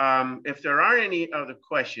 well, if there aren't any other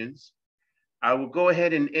questions, I will go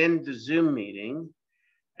ahead and end the Zoom meeting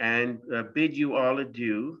and bid you all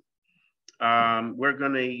adieu. We're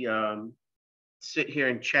gonna sit here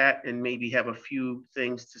and chat and maybe have a few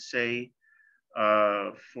things to say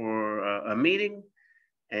for a meeting.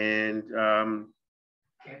 And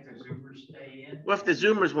Can't the Zoomers stay in? well, if the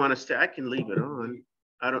Zoomers want to stay, I can leave it on.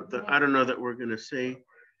 I don't know that we're gonna say.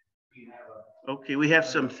 Okay, we have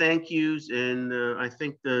some thank yous, and I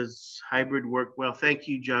think the hybrid worked well. Thank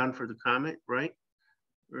you, John, for the comment, right?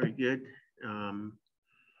 Very good.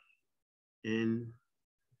 And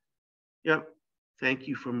yep, thank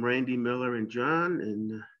you from Randy Miller and John.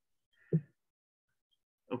 And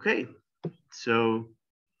okay, so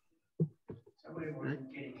Somebody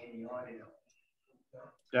wasn't getting any audio.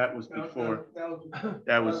 that was before.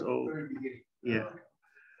 That was old. Yeah.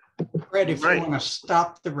 Fred, if Right. you want to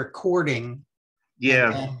stop the recording,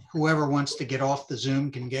 Yeah. and whoever wants to get off the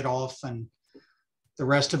Zoom can get off, and the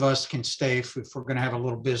rest of us can stay if we're going to have a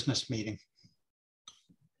little business meeting.